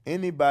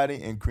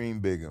 Anybody in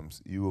Kareem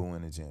Bigums, you will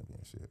win a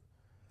championship.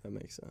 That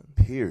makes sense.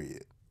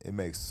 Period. It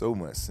makes so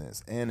much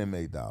sense, and it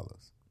make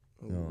dollars.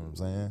 You know what I'm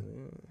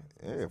saying?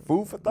 Yeah,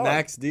 food for thought.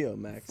 Max deal.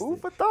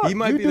 For thought. He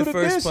might be the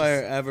first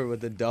player ever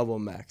with a double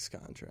max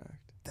contract.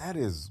 That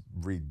is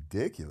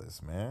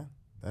ridiculous, man.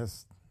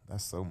 That's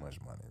so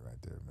much money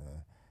right there,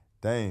 man.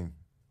 Dame,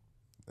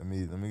 let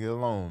me get a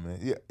loan, man.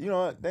 Yeah, you know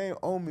what? Dame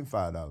owe me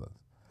 $5.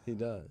 He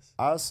does.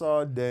 I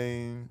saw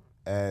Dame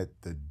at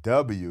the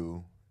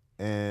W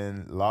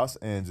in Los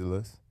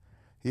Angeles.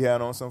 He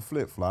had on some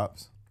flip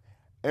flops,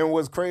 and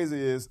what's crazy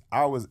is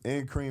I was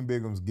in Kareem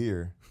Bigum's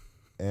gear.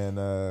 And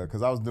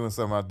because I was doing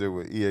something out there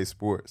with EA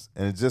Sports,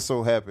 and it just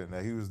so happened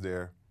that he was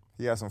there.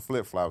 He had some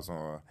flip flops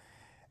on,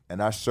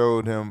 and I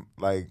showed him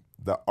like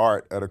the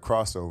art of the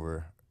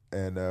crossover,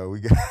 and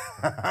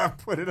I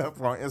put it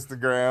up on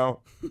Instagram.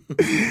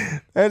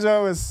 That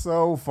joke was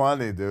so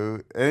funny,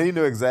 dude. And he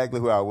knew exactly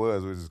who I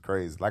was, which is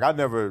crazy. Like I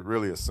never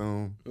really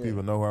assumed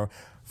people know who I am.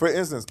 For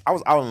instance, I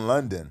was out in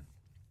London,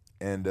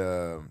 and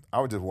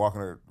I was just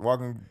walking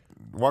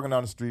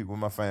down the street with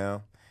my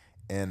fam.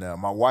 And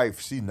my wife,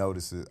 she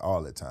notices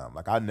all the time.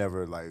 Like I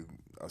never like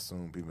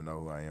assume people know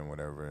who I am,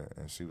 whatever.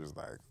 And she was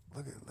like,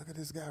 "Look at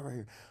this guy right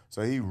here."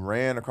 So he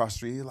ran across the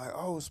street. He's like,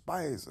 "Oh,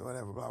 Spice," or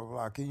whatever, blah blah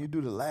blah. Can you do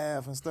the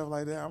laugh and stuff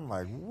like that? I'm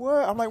like,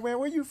 "What?" I'm like, "Man,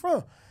 where you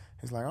from?"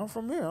 He's like, "I'm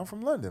from here. I'm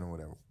from London or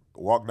whatever."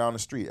 Walk down the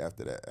street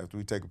after that. After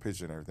we take a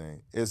picture and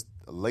everything, it's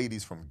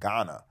ladies from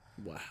Ghana.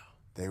 Wow.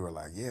 They were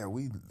like, "Yeah,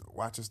 we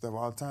watch your stuff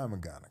all the time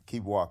in Ghana."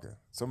 Keep walking.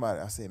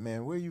 I said,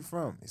 "Man, where you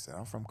from?" He said,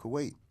 "I'm from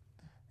Kuwait."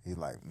 He's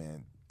like,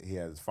 "Man." He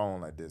had his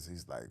phone like this.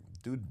 He's like,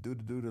 do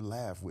the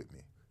laugh with me.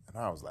 And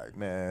I was like,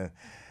 man,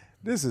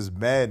 this is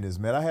madness,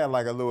 man. I had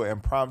like a little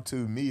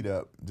impromptu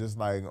meetup just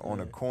like on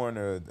a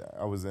corner.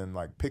 I was in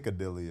like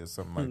Piccadilly or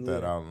something like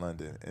that out in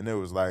London. And it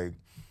was like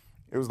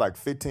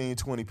 15,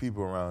 20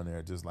 people around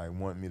there just like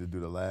wanting me to do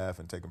the laugh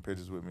and taking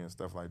pictures with me and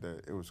stuff like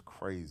that. It was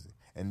crazy.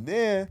 And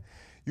then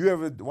you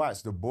ever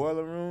watch The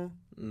Boiler Room?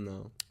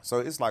 No. So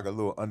it's like a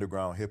little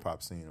underground hip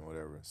hop scene or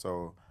whatever.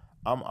 So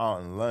I'm out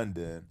in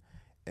London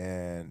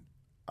and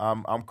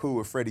I'm cool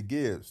with Freddie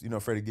Gibbs. You know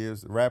Freddie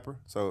Gibbs, the rapper?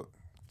 So,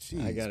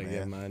 geez, I gotta man,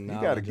 get my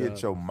knowledge you gotta get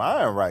up. your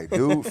mind right,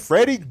 dude.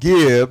 Freddie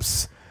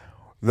Gibbs,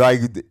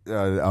 like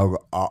an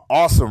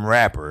awesome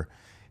rapper.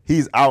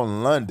 He's out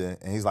in London,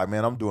 and he's like,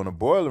 man, I'm doing a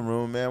Boiler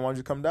Room, man. Why don't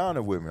you come down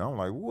there with me? I'm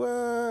like,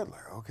 what?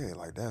 Like, okay,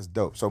 like that's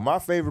dope. So my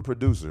favorite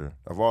producer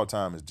of all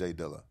time is Jay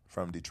Dilla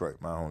from Detroit,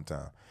 my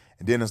hometown.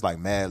 And then it's like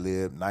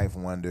Madlib, Ninth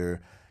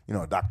Wonder, you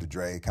know, Dr.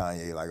 Dre,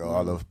 Kanye, like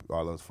all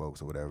those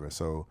folks or whatever.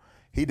 So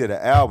he did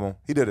an album.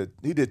 He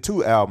did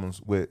 2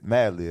 albums with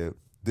Madlib.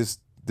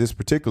 This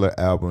particular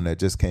album that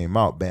just came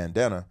out,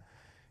 Bandana,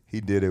 he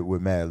did it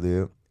with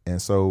Madlib.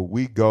 And so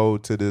we go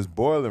to this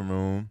Boiler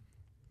Room,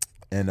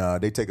 and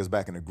they take us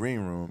back in the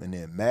green room, and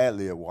then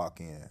Madlib walk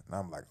in. And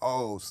I'm like,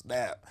 oh,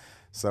 snap.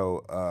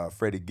 So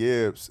Freddie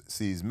Gibbs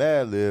sees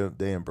Madlib.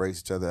 They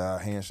embrace each other,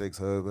 handshakes,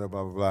 hugs, blah,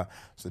 blah, blah, blah.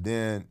 So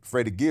then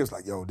Freddie Gibbs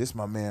like, yo, this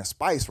my man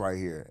Spice right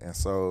here. And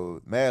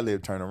so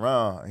Madlib turned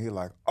around, and he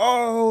like,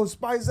 oh,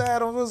 Spice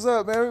Adams, what's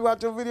up, man? We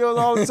watch your videos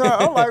all the time.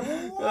 I'm like,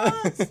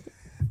 what?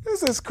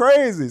 This is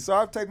crazy. So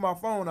I take my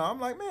phone out. I'm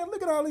like, man,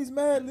 look at all these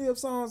Madlib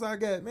songs I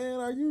got, man.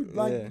 Are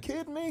you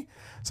kidding me?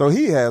 So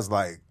he has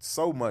like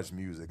so much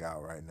music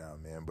out right now,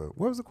 man. But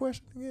what was the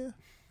question again?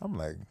 I'm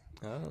like,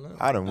 I don't know.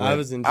 I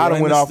done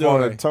enjoying went the off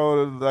story. on a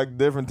total like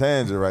different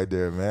tangent right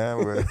there,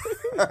 man.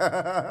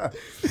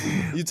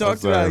 You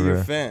talked about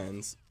your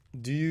fans.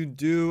 Do you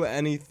do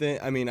anything?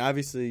 I mean,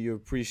 obviously you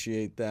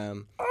appreciate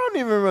them. I don't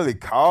even really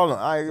call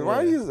them.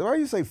 Why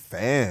you say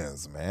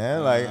fans,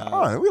 man?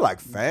 Like, we like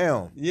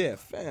fam. Yeah,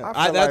 fam.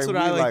 like That's what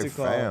I we like to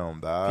call fam,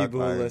 dog. people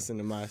like, who listen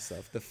to my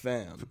stuff. The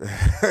fam.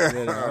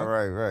 You know?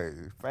 Right,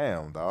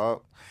 fam,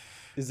 dog.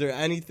 Is there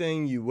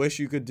anything you wish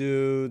you could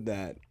do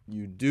that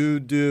you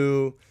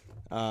do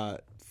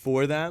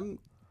for them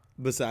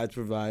besides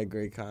provide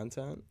great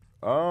content?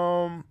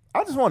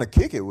 I just want to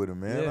kick it with them,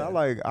 man. Yeah.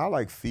 I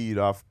like feed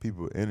off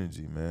people's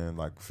energy, man.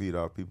 Like feed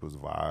off people's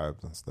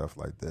vibes and stuff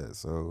like that.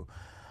 So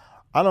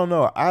I don't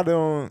know. I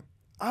don't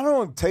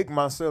take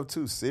myself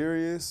too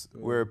serious.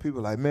 Where people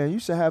are like, man, you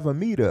should have a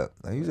meetup.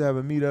 Like you should have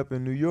a meetup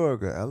in New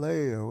York or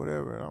LA or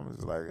whatever. And I'm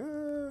just like,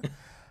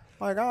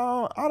 like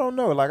I don't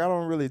know. Like I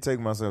don't really take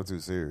myself too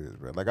serious,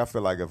 bro. Like I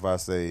feel like if I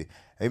say,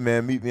 hey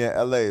man, meet me in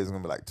LA, it's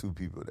gonna be like 2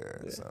 people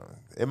there. Yeah. So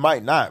it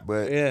might not,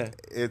 but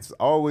it's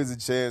always a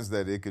chance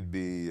that it could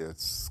be a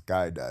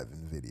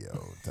skydiving video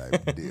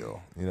type of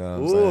deal. You know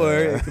what I'm saying? Or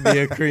it could be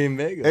a cream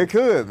bagel. It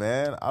could,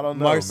 man. I don't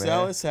know.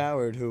 Marcellus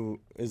Howard, who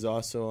is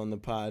also on the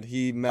pod,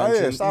 he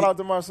mentioned shout out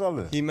to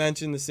Marcellus. He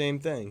mentioned the same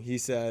thing. He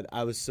said,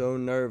 I was so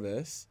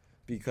nervous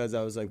because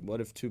I was like, what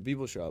if 2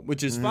 people show up?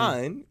 Which is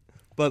fine.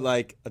 But,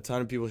 like, a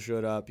ton of people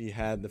showed up. He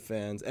had the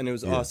fans. And it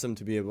was awesome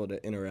to be able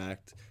to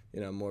interact,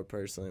 more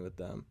personally with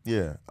them.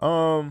 Yeah.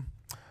 I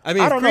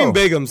mean, if Cream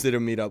Bigums did a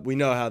meetup, we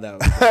know how that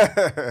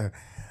would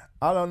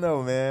I don't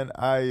know, man.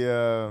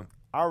 I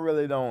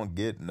really don't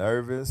get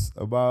nervous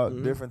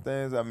about different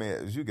things. I mean,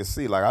 as you can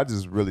see, like, I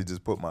just really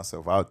just put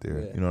myself out there.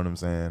 Yeah. You know what I'm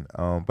saying?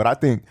 But I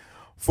think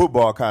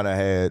football kind of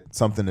had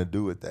something to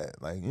do with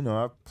that. Like,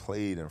 I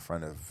played in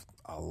front of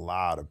a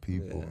lot of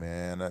people,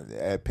 man.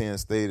 At Penn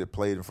State, it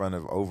played in front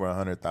of over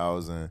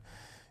 100,000.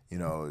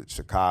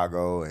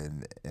 Chicago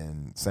and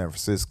San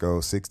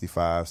Francisco,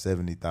 65,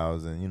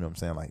 70,000. You know what I'm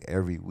saying? Like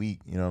every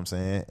week. You know what I'm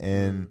saying?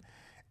 And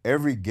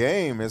every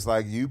game, it's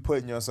like you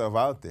putting yourself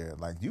out there.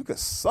 Like you could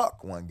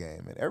suck one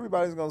game, and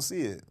everybody's gonna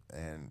see it,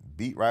 and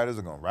beat writers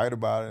are gonna write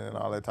about it and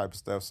all that type of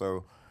stuff.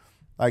 So,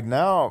 like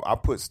now, I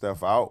put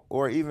stuff out,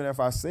 or even if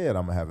I said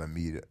I'm gonna have a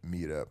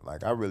meetup,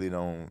 like I really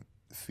don't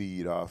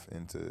feed off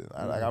into.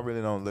 I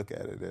really don't look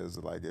at it as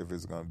like if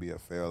it's gonna be a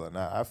fail or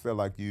not. I feel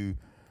like you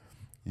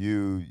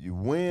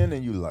win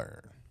and you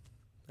learn.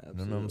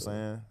 Absolutely. You know what I'm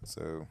saying?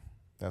 So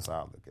that's how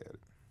I look at it.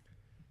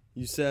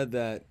 You said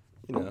that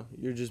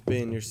you're just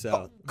being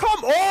yourself. Oh,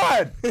 come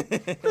on!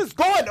 What's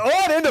going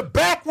on in the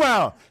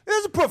background?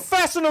 There's a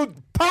professional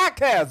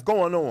podcast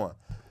going on.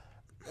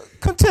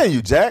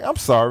 Continue, Jack. I'm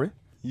sorry.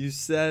 You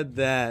said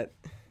that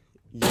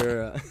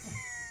you're.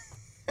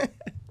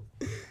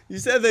 You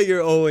said that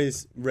you're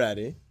always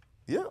ready.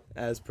 Yeah.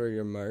 As per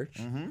your merch.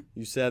 Mm-hmm.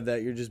 You said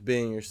that you're just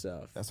being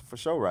yourself. That's for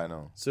sure right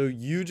now. So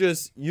you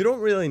don't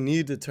really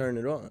need to turn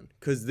it on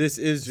because this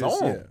is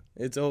just you.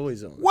 It's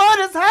always on. What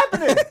is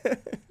happening?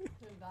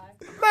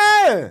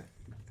 Man,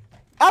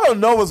 I don't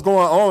know what's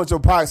going on with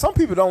your podcast. Some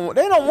people don't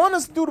want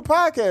us to do the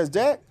podcast,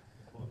 Jack.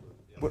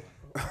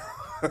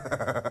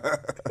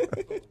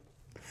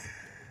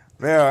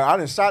 Man, I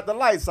done shot the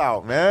lights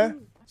out,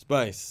 man.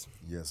 Spice.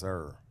 Yes,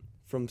 sir.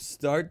 From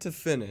start to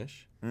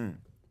finish,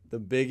 the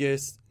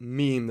biggest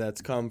meme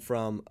that's come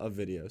from a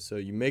video. So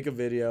you make a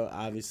video,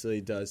 obviously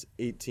it does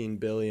 18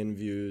 billion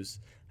views,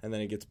 and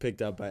then it gets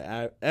picked up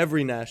by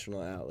every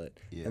national outlet.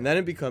 Yeah. And then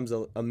it becomes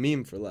a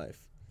meme for life.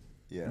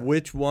 Yeah.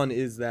 Which one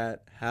is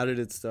that? How did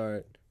it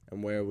start?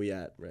 And where are we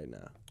at right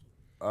now?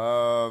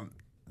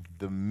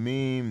 The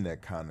meme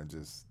that kind of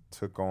just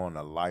took on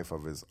a life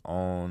of its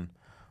own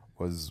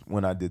was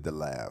when I did the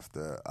laugh,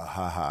 the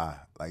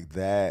ha. Like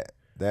that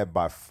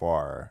by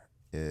far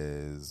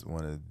is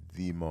one of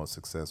the most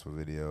successful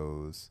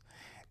videos.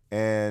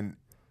 And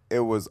it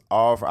was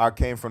I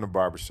came from the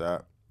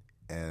barbershop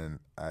and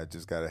I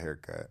just got a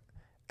haircut.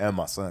 And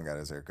my son got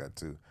his haircut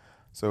too.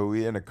 So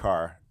we in a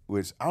car,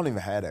 which I don't even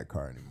have that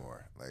car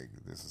anymore. Like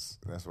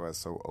that's why it's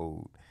so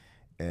old.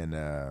 And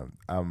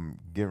I'm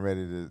getting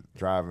ready to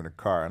drive in the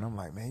car, and I'm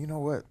like, man, you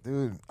know what,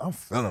 dude? I'm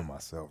feeling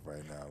myself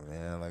right now,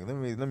 man. Like,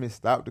 let me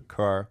stop the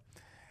car.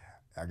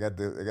 I got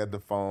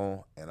the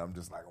phone, and I'm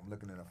just like, I'm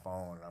looking at the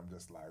phone, and I'm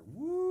just like,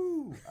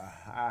 woo,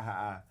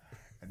 ha.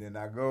 And then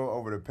I go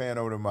over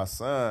to my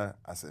son.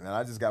 I said, man,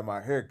 I just got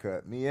my hair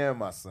cut, me and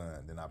my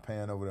son. Then I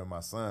pan over to my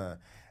son,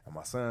 and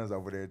my son's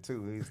over there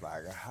too. He's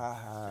like,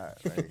 ha.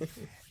 Like,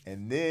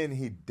 and then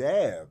he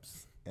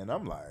dabs, and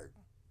I'm like,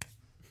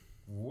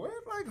 what?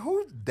 Like,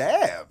 who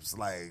dabs?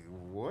 Like,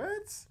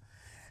 what?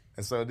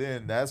 And so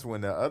then that's when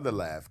the other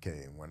laugh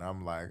came, when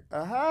I'm like,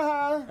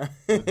 And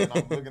then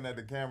I'm looking at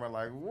the camera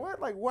like,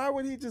 what? Like, why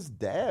would he just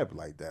dab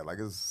like that? Like,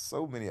 there's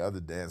so many other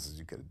dances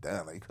you could have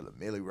done. Like, you could have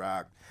Millie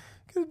rocked.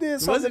 Could have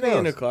did something Wasn't else. he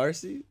in a car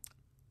seat?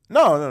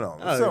 No.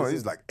 Oh, so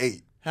he's like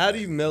 8. How do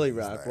you Millie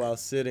rock while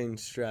sitting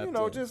strapped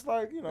in? Just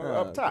like,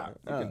 up top.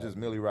 You can just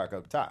Millie rock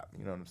up top.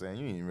 You know what I'm saying?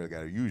 You ain't really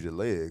got to use your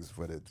legs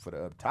for the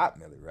up top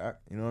Millie rock.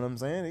 You know what I'm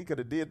saying? He could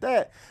have did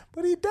that,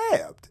 but he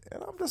dabbed.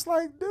 And I'm just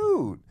like,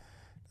 dude,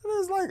 that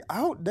is like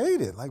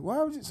outdated. Like,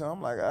 why would you? So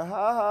I'm like,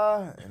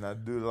 and I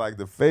do like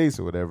the face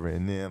or whatever.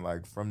 And then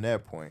like from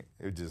that point,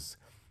 it just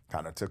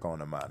kind of took on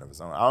a mind of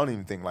its own. I don't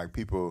even think like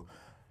people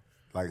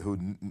like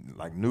who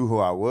like knew who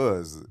I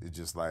was. It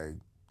just like,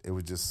 it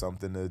was just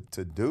something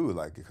to do,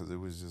 like, because it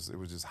was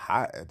just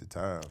hot at the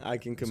time. I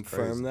can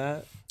confirm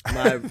that.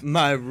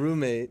 My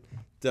roommate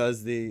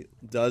does the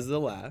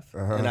laugh,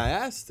 and I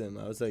asked him.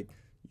 I was like,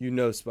 you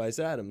know Spice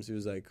Adams. He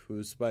was like,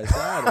 who's Spice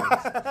Adams?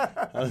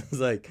 I was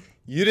like,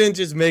 you didn't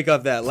just make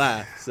up that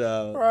laugh.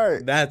 So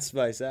Right. that's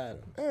Spice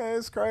Adams. Yeah,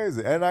 it's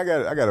crazy. And I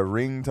got a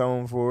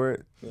ringtone for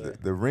it. Yeah.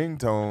 The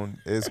ringtone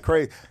is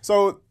crazy.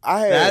 So I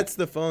had That's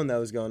the phone that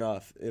was going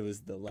off. It was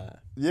the laugh.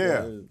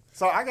 Yeah.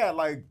 So I got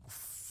like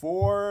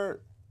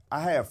I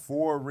had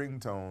 4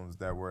 ringtones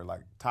that were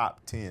like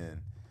top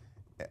 10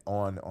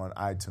 on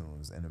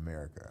iTunes in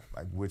America,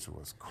 like, which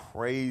was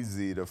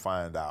crazy to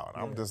find out.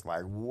 I'm just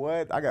like,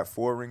 what? I got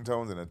 4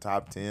 ringtones in the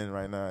top 10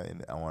 right now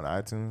on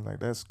iTunes. Like,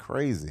 that's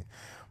crazy.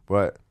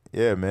 But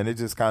yeah, man, it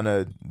just kind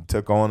of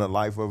took on a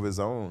life of its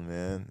own,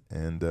 man.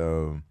 And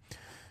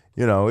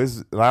you know,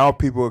 it's like all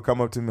people would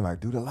come up to me like,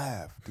 do the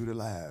laugh,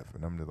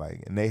 and I'm just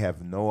like, and they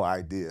have no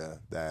idea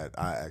that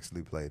I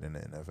actually played in the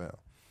NFL.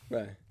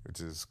 Right.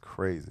 Which is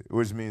crazy.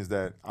 Which means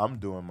that I'm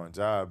doing my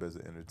job as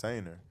an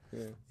entertainer.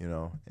 Yeah. You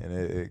know, and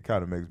it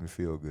kind of makes me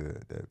feel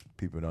good that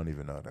people don't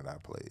even know that I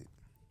played.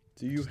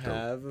 Do you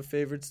have a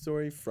favorite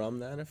story from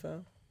the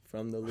NFL,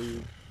 from the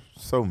league?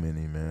 So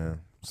many,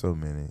 man. So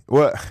many.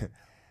 What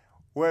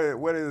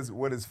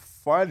is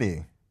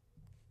funny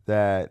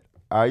that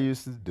I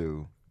used to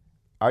do,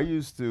 I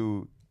used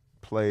to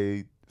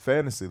play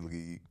fantasy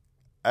league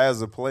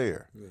as a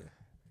player,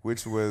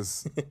 which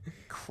was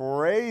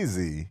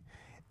crazy.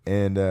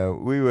 And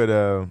we would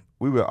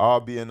all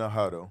be in the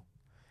huddle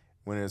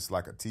when it's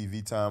like a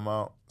TV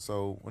timeout.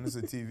 So when it's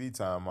a TV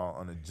timeout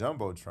on the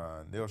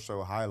Jumbotron, they'll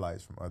show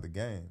highlights from other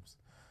games.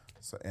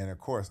 So, and of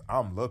course,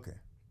 I'm looking.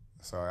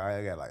 So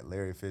I got like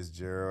Larry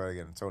Fitzgerald, I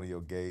got Antonio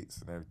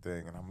Gates and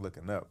everything, and I'm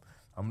looking up.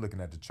 I'm looking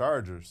at the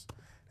Chargers,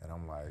 and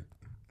I'm like,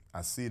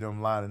 I see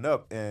them lining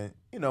up. And,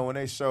 you know, when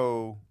they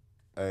show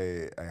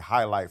a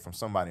highlight from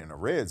somebody in the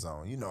red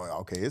zone, you know,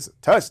 okay, it's a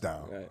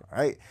touchdown,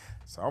 right?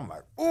 So I'm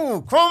like,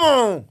 ooh,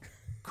 come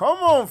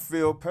on,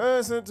 Phil,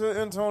 pass it to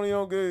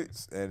Antonio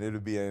Gates. And it'll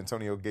be an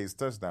Antonio Gates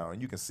touchdown.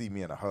 And you can see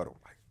me in a huddle,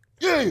 like,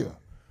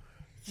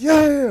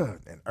 yeah.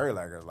 And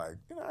Erlacher's like,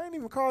 you know, I ain't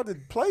even called to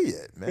play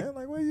yet, man.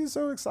 Like, what are you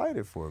so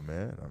excited for,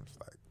 man? I'm just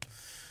like,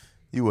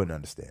 you wouldn't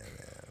understand,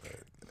 man.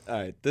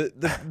 All right,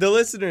 the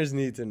listeners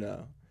need to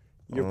know.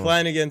 You're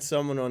playing against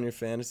someone on your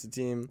fantasy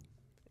team.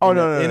 In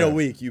a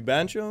week, you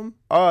bench them?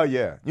 Oh,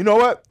 yeah. You know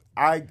what?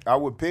 I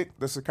would pick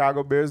the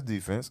Chicago Bears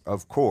defense,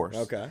 of course.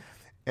 Okay.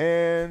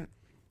 And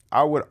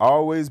I would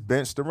always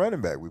bench the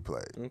running back we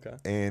played. Okay.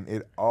 And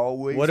it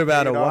always What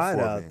about a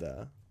wideout,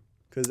 though?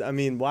 Because, I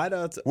mean,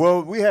 wideouts...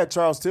 Well, we had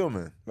Charles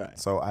Tillman. Right.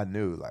 So I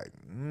knew, like,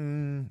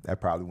 that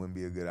probably wouldn't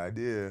be a good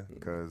idea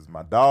because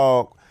my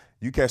dog,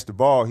 you catch the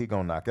ball, he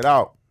going to knock it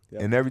out.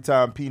 Yep. And every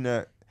time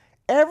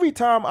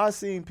I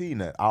seen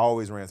Peanut, I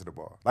always ran to the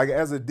ball. Like,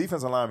 as a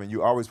defensive lineman,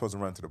 you're always supposed to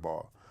run to the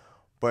ball.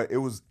 But it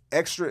was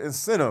extra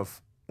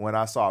incentive when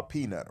I saw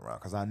Peanut around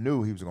because I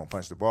knew he was going to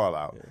punch the ball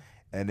out.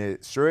 Yeah. And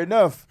sure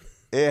enough,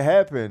 it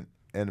happened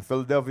in the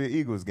Philadelphia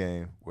Eagles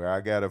game where I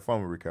got a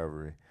fumble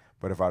recovery.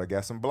 But if I'd have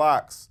got some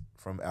blocks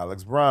from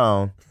Alex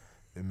Brown,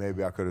 then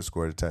maybe I could have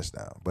scored a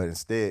touchdown. But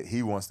instead,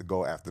 he wants to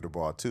go after the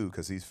ball, too,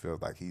 because he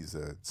feels like he's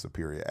a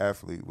superior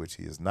athlete, which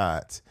he is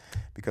not,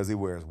 because he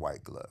wears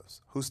white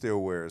gloves. Who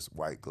still wears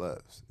white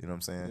gloves? You know what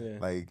I'm saying? Yeah.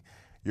 Like,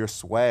 your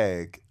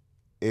swag,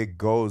 it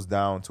goes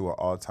down to an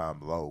all-time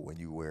low when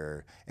you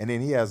wear – and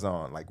then he has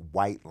on, like,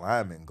 white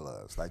lineman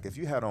gloves. Like, if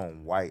you had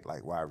on white,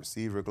 like, wide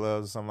receiver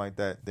gloves or something like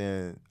that,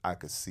 then I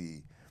could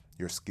see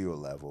your skill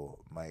level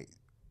might –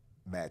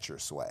 match your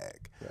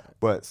swag. Yeah.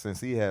 But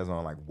since he has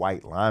on like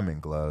white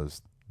lineman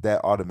gloves, that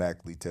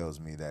automatically tells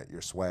me that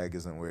your swag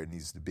isn't where it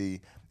needs to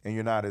be and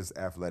you're not as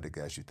athletic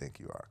as you think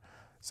you are.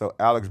 So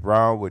Alex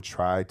Brown would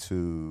try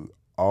to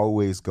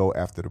always go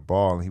after the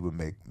ball and he would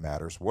make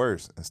matters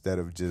worse instead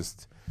of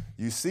just,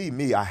 you see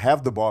me, I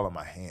have the ball in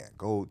my hand.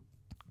 Go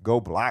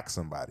block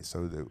somebody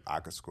so that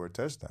I could score a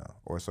touchdown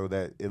or so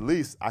that at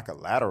least I could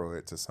lateral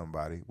it to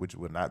somebody, which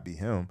would not be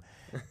him,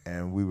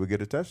 and we would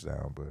get a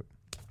touchdown. But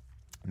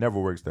never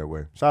works that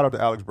way. Shout out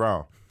to Alex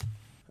Brown.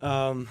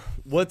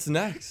 What's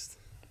next?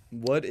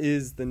 What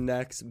is the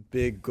next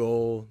big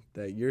goal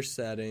that you're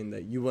setting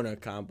that you want to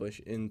accomplish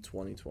in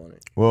 2020?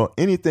 Well,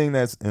 anything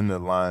that's in the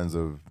lines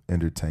of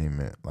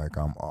entertainment, like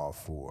I'm all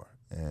for.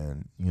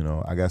 And, you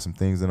know, I got some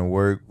things in the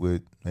work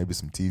with maybe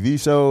some TV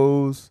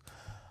shows,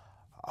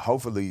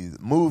 hopefully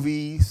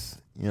movies,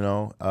 you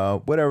know,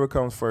 whatever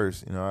comes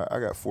first. You know,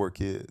 I got 4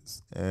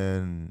 kids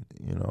and,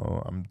 you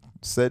know, I'm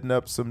setting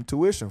up some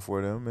tuition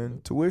for them,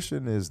 and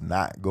tuition is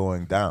not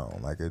going down.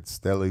 Like, it's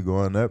steadily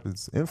going up.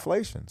 It's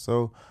inflation.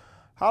 So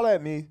holla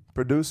at me,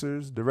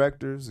 producers,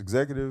 directors,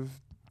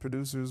 executive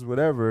producers,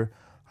 whatever.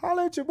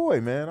 Holla at your boy,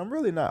 man. I'm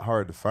really not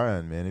hard to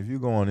find, man. If you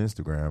go on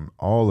Instagram,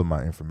 all of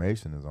my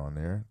information is on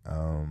there.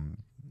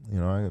 You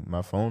know, I got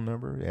my phone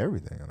number,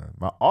 everything.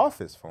 My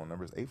office phone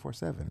number is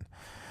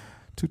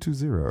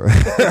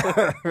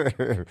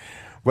 847-220.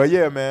 But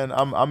yeah, man,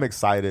 I'm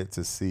excited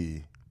to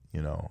see,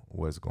 you know,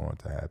 what's going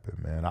to happen,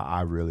 man.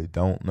 I really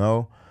don't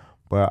know,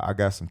 but I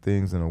got some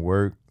things in the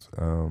works.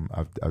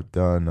 I've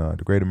done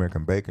the Great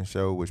American Baking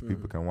Show, which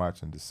people can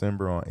watch in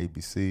December on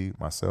ABC.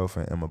 Myself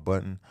and Emma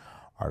Bunton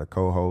are the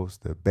co-hosts.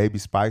 The Baby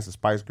Spice, the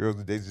Spice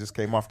Girls, they just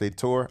came off their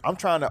tour. I'm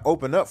trying to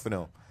open up for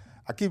them.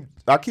 I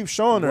keep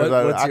showing her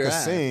that I can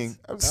sing.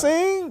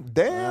 Sing,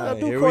 dance, I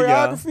do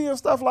choreography and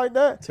stuff like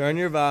that. Turn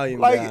your volume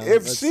like down.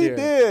 If she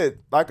did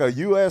like a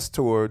U.S.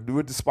 tour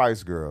with the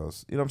Spice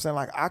Girls, you know what I'm saying?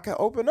 Like I can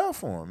open up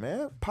for them,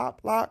 man.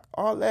 Pop lock,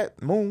 all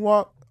that,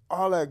 moonwalk,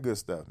 all that good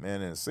stuff,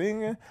 man. And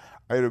singing,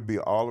 it'll be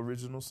all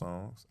original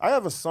songs. I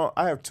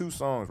have 2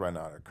 songs right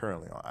now that are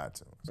currently on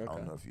iTunes. Okay. I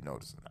don't know if you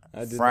noticed or not.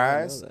 I did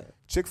Fries, not know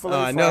that. Chick-fil-A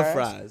fries. I know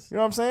Fries. You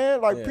know what I'm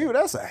saying? Like people,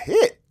 that's a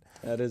hit.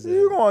 That is it.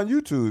 You go on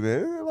YouTube,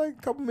 man. Like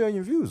a couple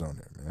million views on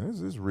there, man.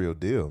 It's real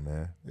deal,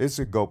 man. It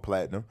should go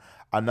platinum.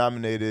 I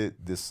nominated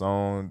this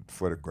song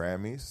for the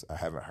Grammys. I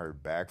haven't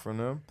heard back from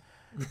them,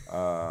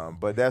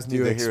 but that's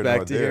neither here nor there. Do you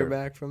expect to hear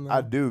back from them?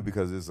 I do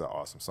because it's an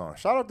awesome song.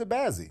 Shout out to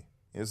Bazzy.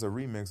 It's a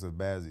remix of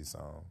Bazzy's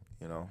song.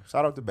 You know,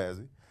 shout out to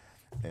Bazzy,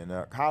 and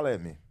holler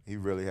at me. He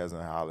really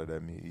hasn't hollered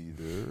at me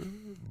either,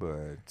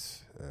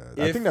 but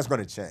I think that's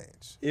going to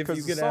change. If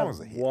you could have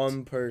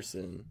one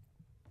person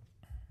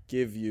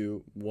give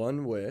you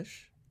one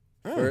wish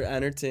for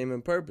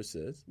entertainment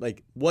purposes,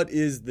 like what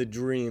is the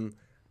dream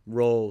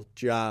role,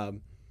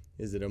 job?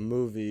 Is it a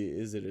movie?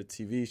 Is it a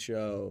TV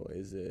show?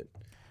 Is it?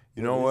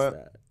 You know what?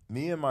 That?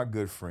 Me and my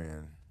good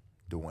friend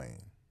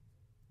Dwayne,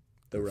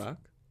 The Rock.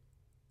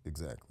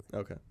 Exactly.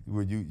 Okay.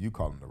 Well, you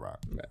call him The Rock.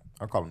 Right.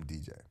 I call him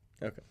DJ.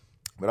 Okay.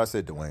 But I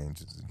said Dwayne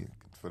just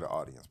for the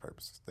audience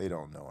purposes. They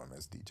don't know him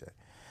as DJ.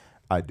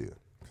 I do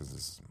because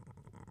this is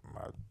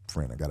my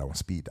friend I got on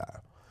speed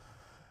dial.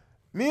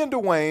 Me and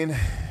Dwayne,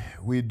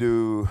 we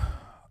do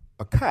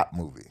a cop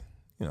movie,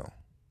 you know,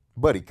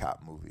 buddy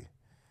cop movie.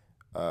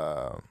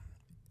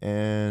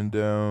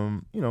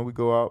 We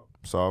go out,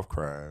 solve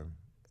crime,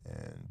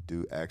 and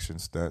do action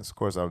stunts. Of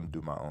course, I don't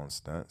do my own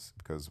stunts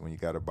because when you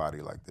got a body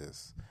like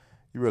this,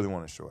 you really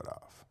want to show it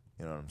off.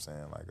 You know what I'm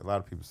saying? Like a lot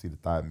of people see the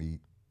thigh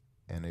meat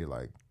and they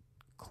like,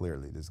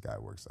 clearly this guy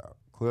works out.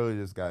 Clearly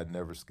this guy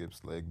never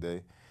skips leg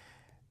day.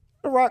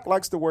 The Rock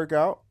likes to work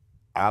out.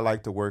 I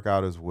like to work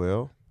out as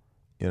well.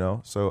 You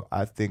know, so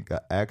I think an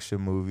action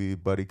movie,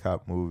 buddy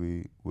cop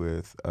movie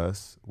with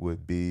us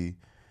would be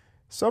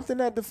something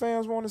that the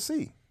fans want to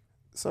see.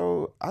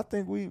 So I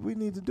think we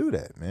need to do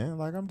that, man.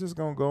 Like I'm just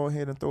gonna go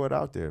ahead and throw it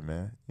out there,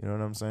 man. You know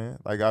what I'm saying?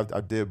 Like I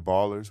did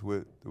Ballers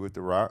with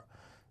The Rock,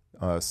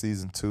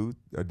 season 2.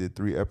 I did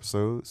 3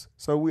 episodes.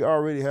 So we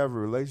already have a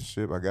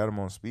relationship. I got him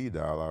on speed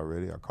dial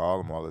already. I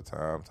call him all the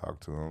time, talk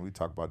to him. We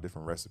talk about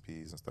different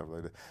recipes and stuff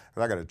like that.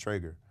 'Cause I got a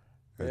Traeger.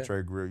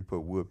 Traeger grill, you put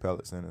wood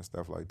pellets in and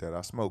stuff like that.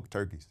 I smoke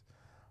turkeys.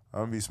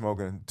 I'm going to be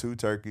smoking 2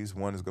 turkeys.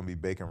 One is going to be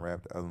bacon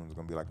wrapped. The other one is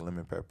going to be like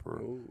lemon pepper.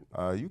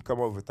 You can come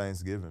over for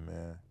Thanksgiving,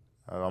 man.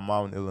 I'm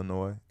out in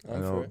Illinois,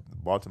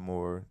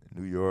 Baltimore,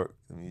 New York.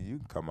 I mean, you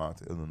can come out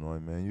to Illinois,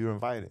 man. You're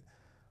invited.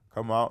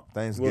 Come out,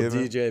 Thanksgiving.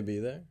 Will DJ be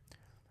there?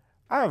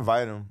 I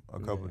invite him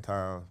a couple of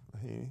times.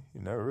 He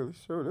never really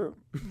showed up.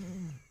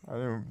 I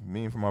didn't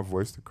mean for my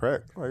voice to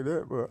crack like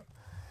that, but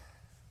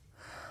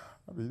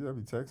I be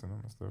texting him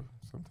and stuff.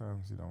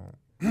 Sometimes he don't.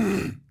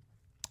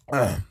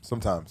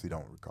 Sometimes he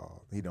don't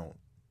recall. He don't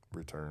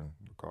return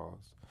the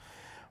calls.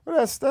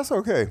 But that's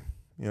okay.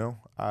 You know,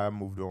 I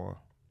moved on.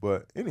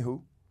 But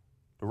anywho,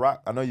 The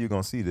Rock. I know you're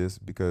gonna see this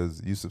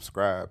because you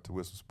subscribe to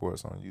Whistle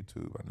Sports on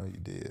YouTube. I know you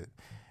did.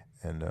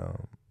 And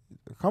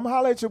come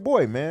holler at your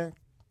boy, man.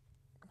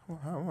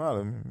 Come holler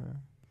at me, man.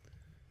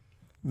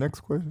 Next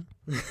question.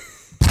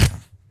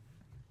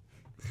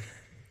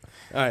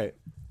 All right.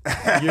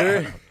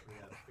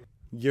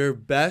 Your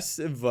best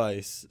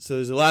advice. So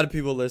there's a lot of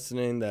people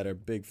listening that are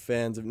big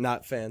fans of,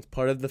 not fans,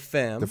 part of the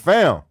fam. The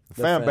fam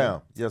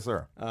bam. Yes,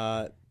 sir.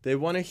 They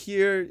want to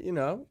hear,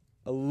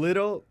 a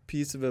little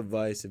piece of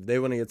advice if they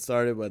want to get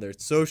started, whether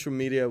it's social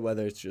media,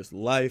 whether it's just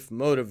life,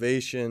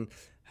 motivation,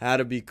 how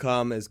to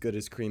become as good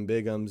as Kareem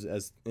Bigums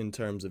as in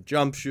terms of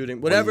jump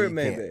shooting, whatever it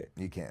may be.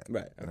 You can't.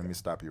 Right. Okay. Let me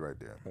stop you right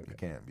there. Okay. You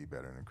can't be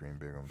better than Kareem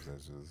Bigums.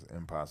 That's just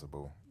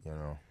impossible,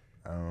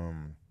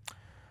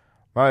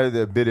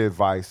 The bit of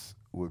advice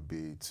would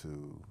be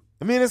to,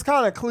 it's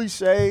kind of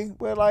cliche,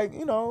 but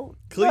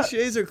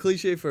cliches are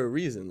cliche for a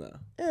reason, though.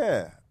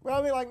 Yeah.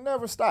 But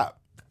never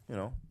stop,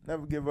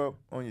 never give up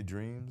on your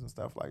dreams and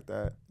stuff like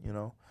that,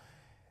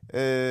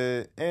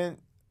 and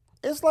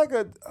it's like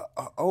a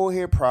old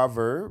head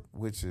proverb,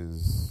 which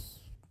is,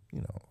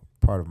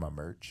 part of my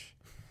merch.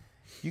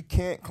 You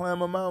can't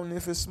climb a mountain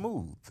if it's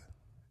smooth.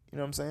 You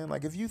know what I'm saying?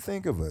 Like if you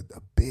think of a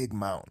big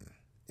mountain,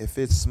 if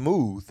it's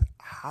smooth,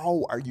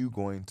 how are you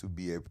going to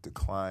be able to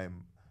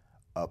climb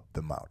up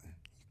the mountain?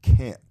 You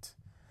can't.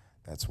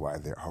 That's why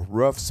there are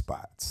rough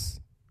spots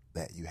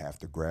that you have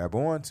to grab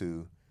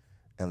onto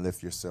and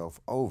lift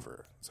yourself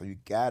over. So you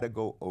got to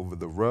go over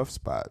the rough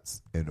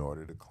spots in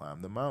order to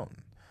climb the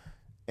mountain.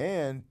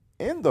 And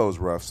in those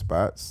rough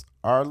spots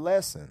are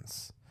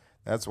lessons.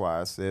 That's why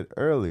I said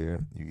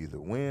earlier, you either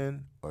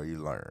win or you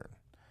learn.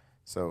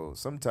 So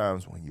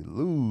sometimes when you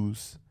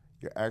lose,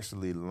 you're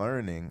actually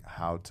learning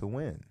how to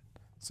win.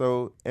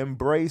 So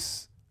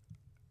embrace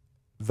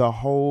the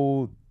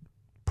whole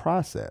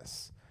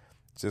process.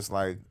 Just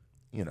like,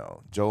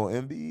 Joel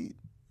Embiid,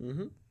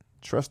 Mm-hmm.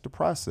 Trust the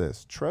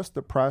process. Trust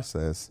the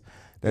process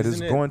that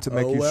Isn't is going to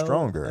make you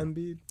stronger.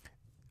 Embiid?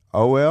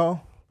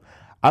 OL?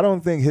 I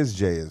don't think his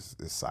J is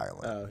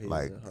silent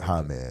like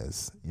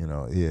James. You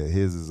know,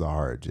 his is a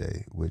hard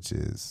J, which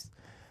is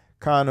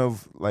kind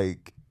of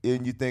like,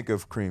 and you think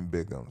of Cream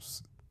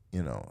Bigum's,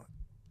 you know,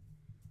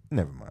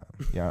 never mind.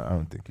 Yeah, I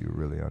don't think you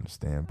really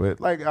understand.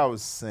 But like I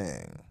was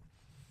saying,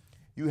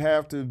 you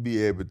have to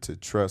be able to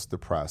trust the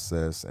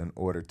process in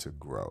order to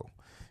grow.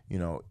 You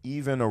know,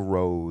 even a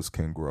rose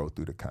can grow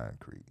through the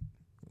concrete,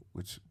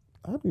 which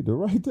I need to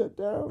write that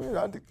down.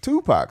 I think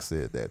Tupac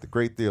said that, the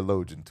great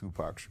theologian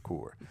Tupac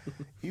Shakur.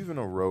 Even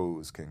a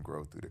rose can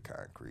grow through the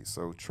concrete.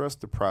 So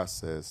trust the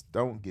process.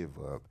 Don't give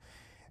up.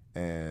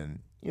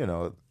 And, you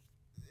know,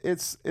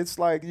 it's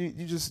like you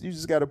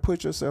just got to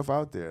put yourself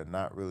out there and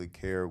not really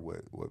care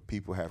what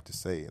people have to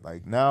say.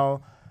 Like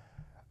now,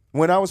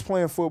 when I was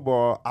playing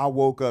football, I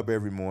woke up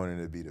every morning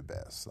to be the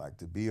best, like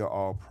to be an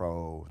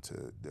all-pro,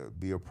 to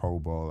be a Pro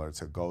Bowler,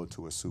 to go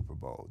to a Super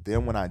Bowl.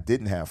 Then when I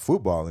didn't have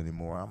football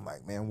anymore, I'm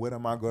like, man, what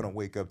am I going to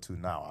wake up to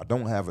now? I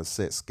don't have a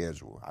set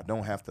schedule. I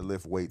don't have to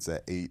lift weights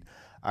at 8.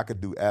 I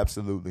could do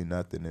absolutely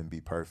nothing and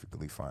be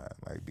perfectly fine,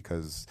 like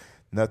because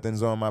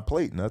nothing's on my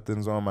plate,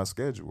 nothing's on my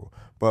schedule.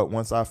 But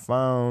once I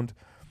found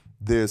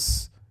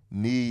this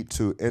need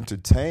to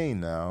entertain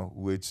now,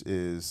 which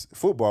is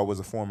football was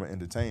a form of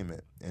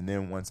entertainment. And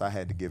then once I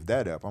had to give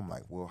that up, I'm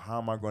like, well,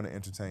 how am I going to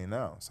entertain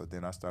now? So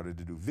then I started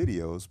to do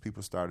videos.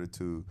 People started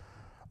to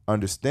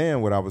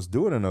understand what I was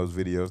doing in those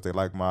videos. They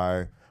liked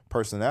my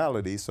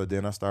personality. So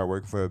then I started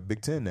working for a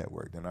Big Ten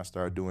network. Then I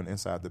started doing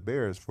Inside the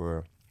Bears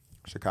for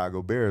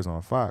Chicago Bears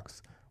on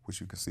Fox,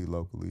 which you can see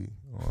locally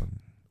on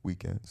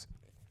weekends.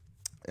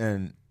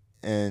 And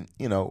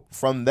you know,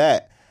 from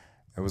that,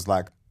 it was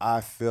like,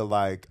 I feel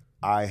like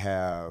I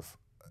have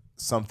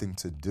something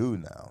to do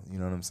now, you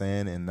know what I'm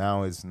saying? And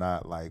now it's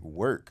not like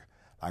work.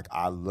 Like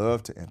I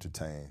love to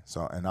entertain.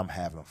 So, and I'm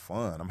having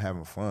fun. I'm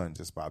having fun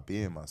just by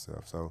being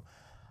myself. So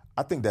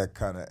I think that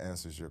kind of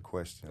answers your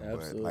question.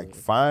 Absolutely. But like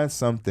find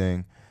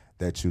something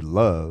that you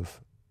love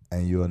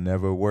and you'll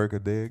never work a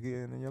day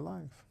again in your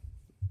life.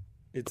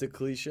 It's a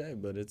cliche,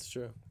 but it's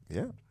true.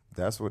 Yeah.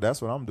 That's what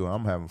I'm doing.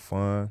 I'm having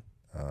fun.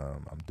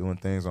 I'm doing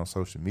things on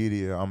social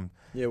media.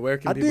 Where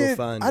can people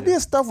find you? I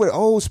did stuff with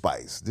Old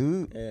Spice,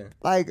 dude. Yeah.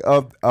 Like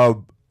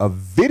a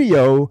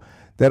video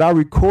that I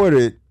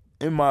recorded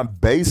in my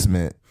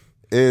basement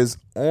is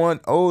on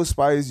Old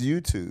Spice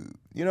YouTube.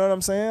 You know what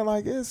I'm saying?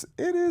 Like it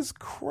is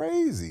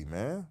crazy,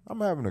 man. I'm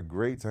having a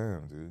great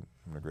time, dude.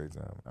 I'm having a great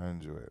time. I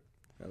enjoy it.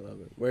 I love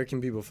it. Where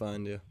can people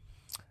find you?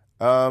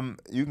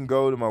 You can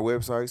go to my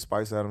website,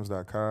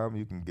 spiceadams.com.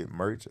 You can get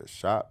merch at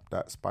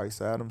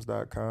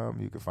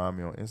shop.spiceadams.com. You can find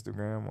me on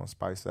Instagram on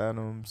Spice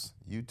Adams,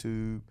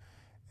 YouTube,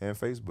 and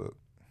Facebook.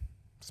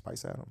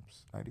 Spice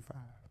Adams 95.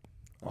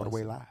 All the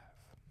way live.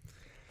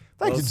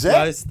 Thank you, Jack.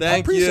 Spice, thank I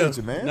appreciate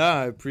you, man. No,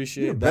 I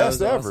appreciate You're it. the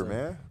best ever, awesome.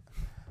 man.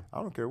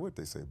 I don't care what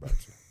they say about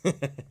you.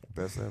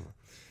 Best ever.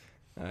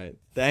 All right.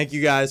 Thank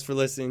you guys for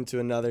listening to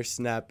another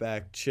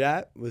Snapback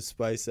Chat with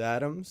Spice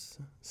Adams.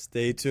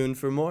 Stay tuned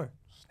for more.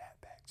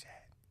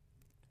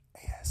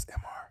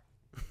 ASMR.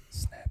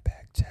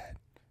 Snapback Chat.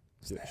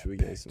 Should we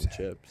get some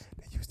chips?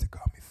 They used to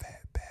call me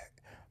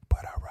Fatback,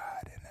 but I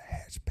ride in a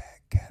hatchback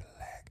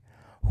Cadillac.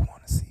 Who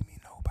want to see me?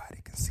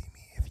 Nobody can see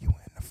me. If you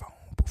in the phone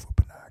booth with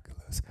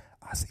binoculars,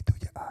 I see through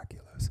your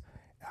oculars.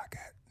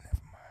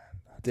 Never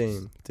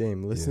mind.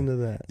 Dame, listen to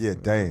that. Yeah,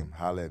 Dame,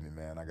 holla at me,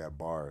 man. I got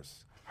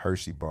bars,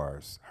 Hershey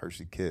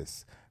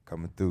Kiss,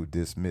 coming through,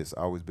 dismiss.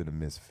 Always been a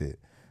misfit.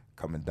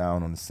 Coming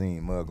down on the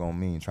scene, mug on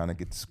me, trying to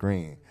get the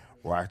screen.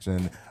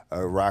 Rocking a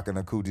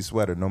coochie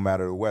sweater, no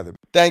matter the weather.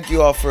 Thank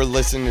you all for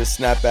listening to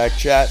Snapback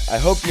Chat. I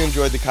hope you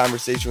enjoyed the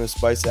conversation with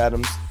Spice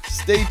Adams.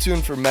 Stay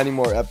tuned for many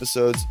more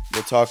episodes.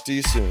 We'll talk to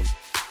you soon.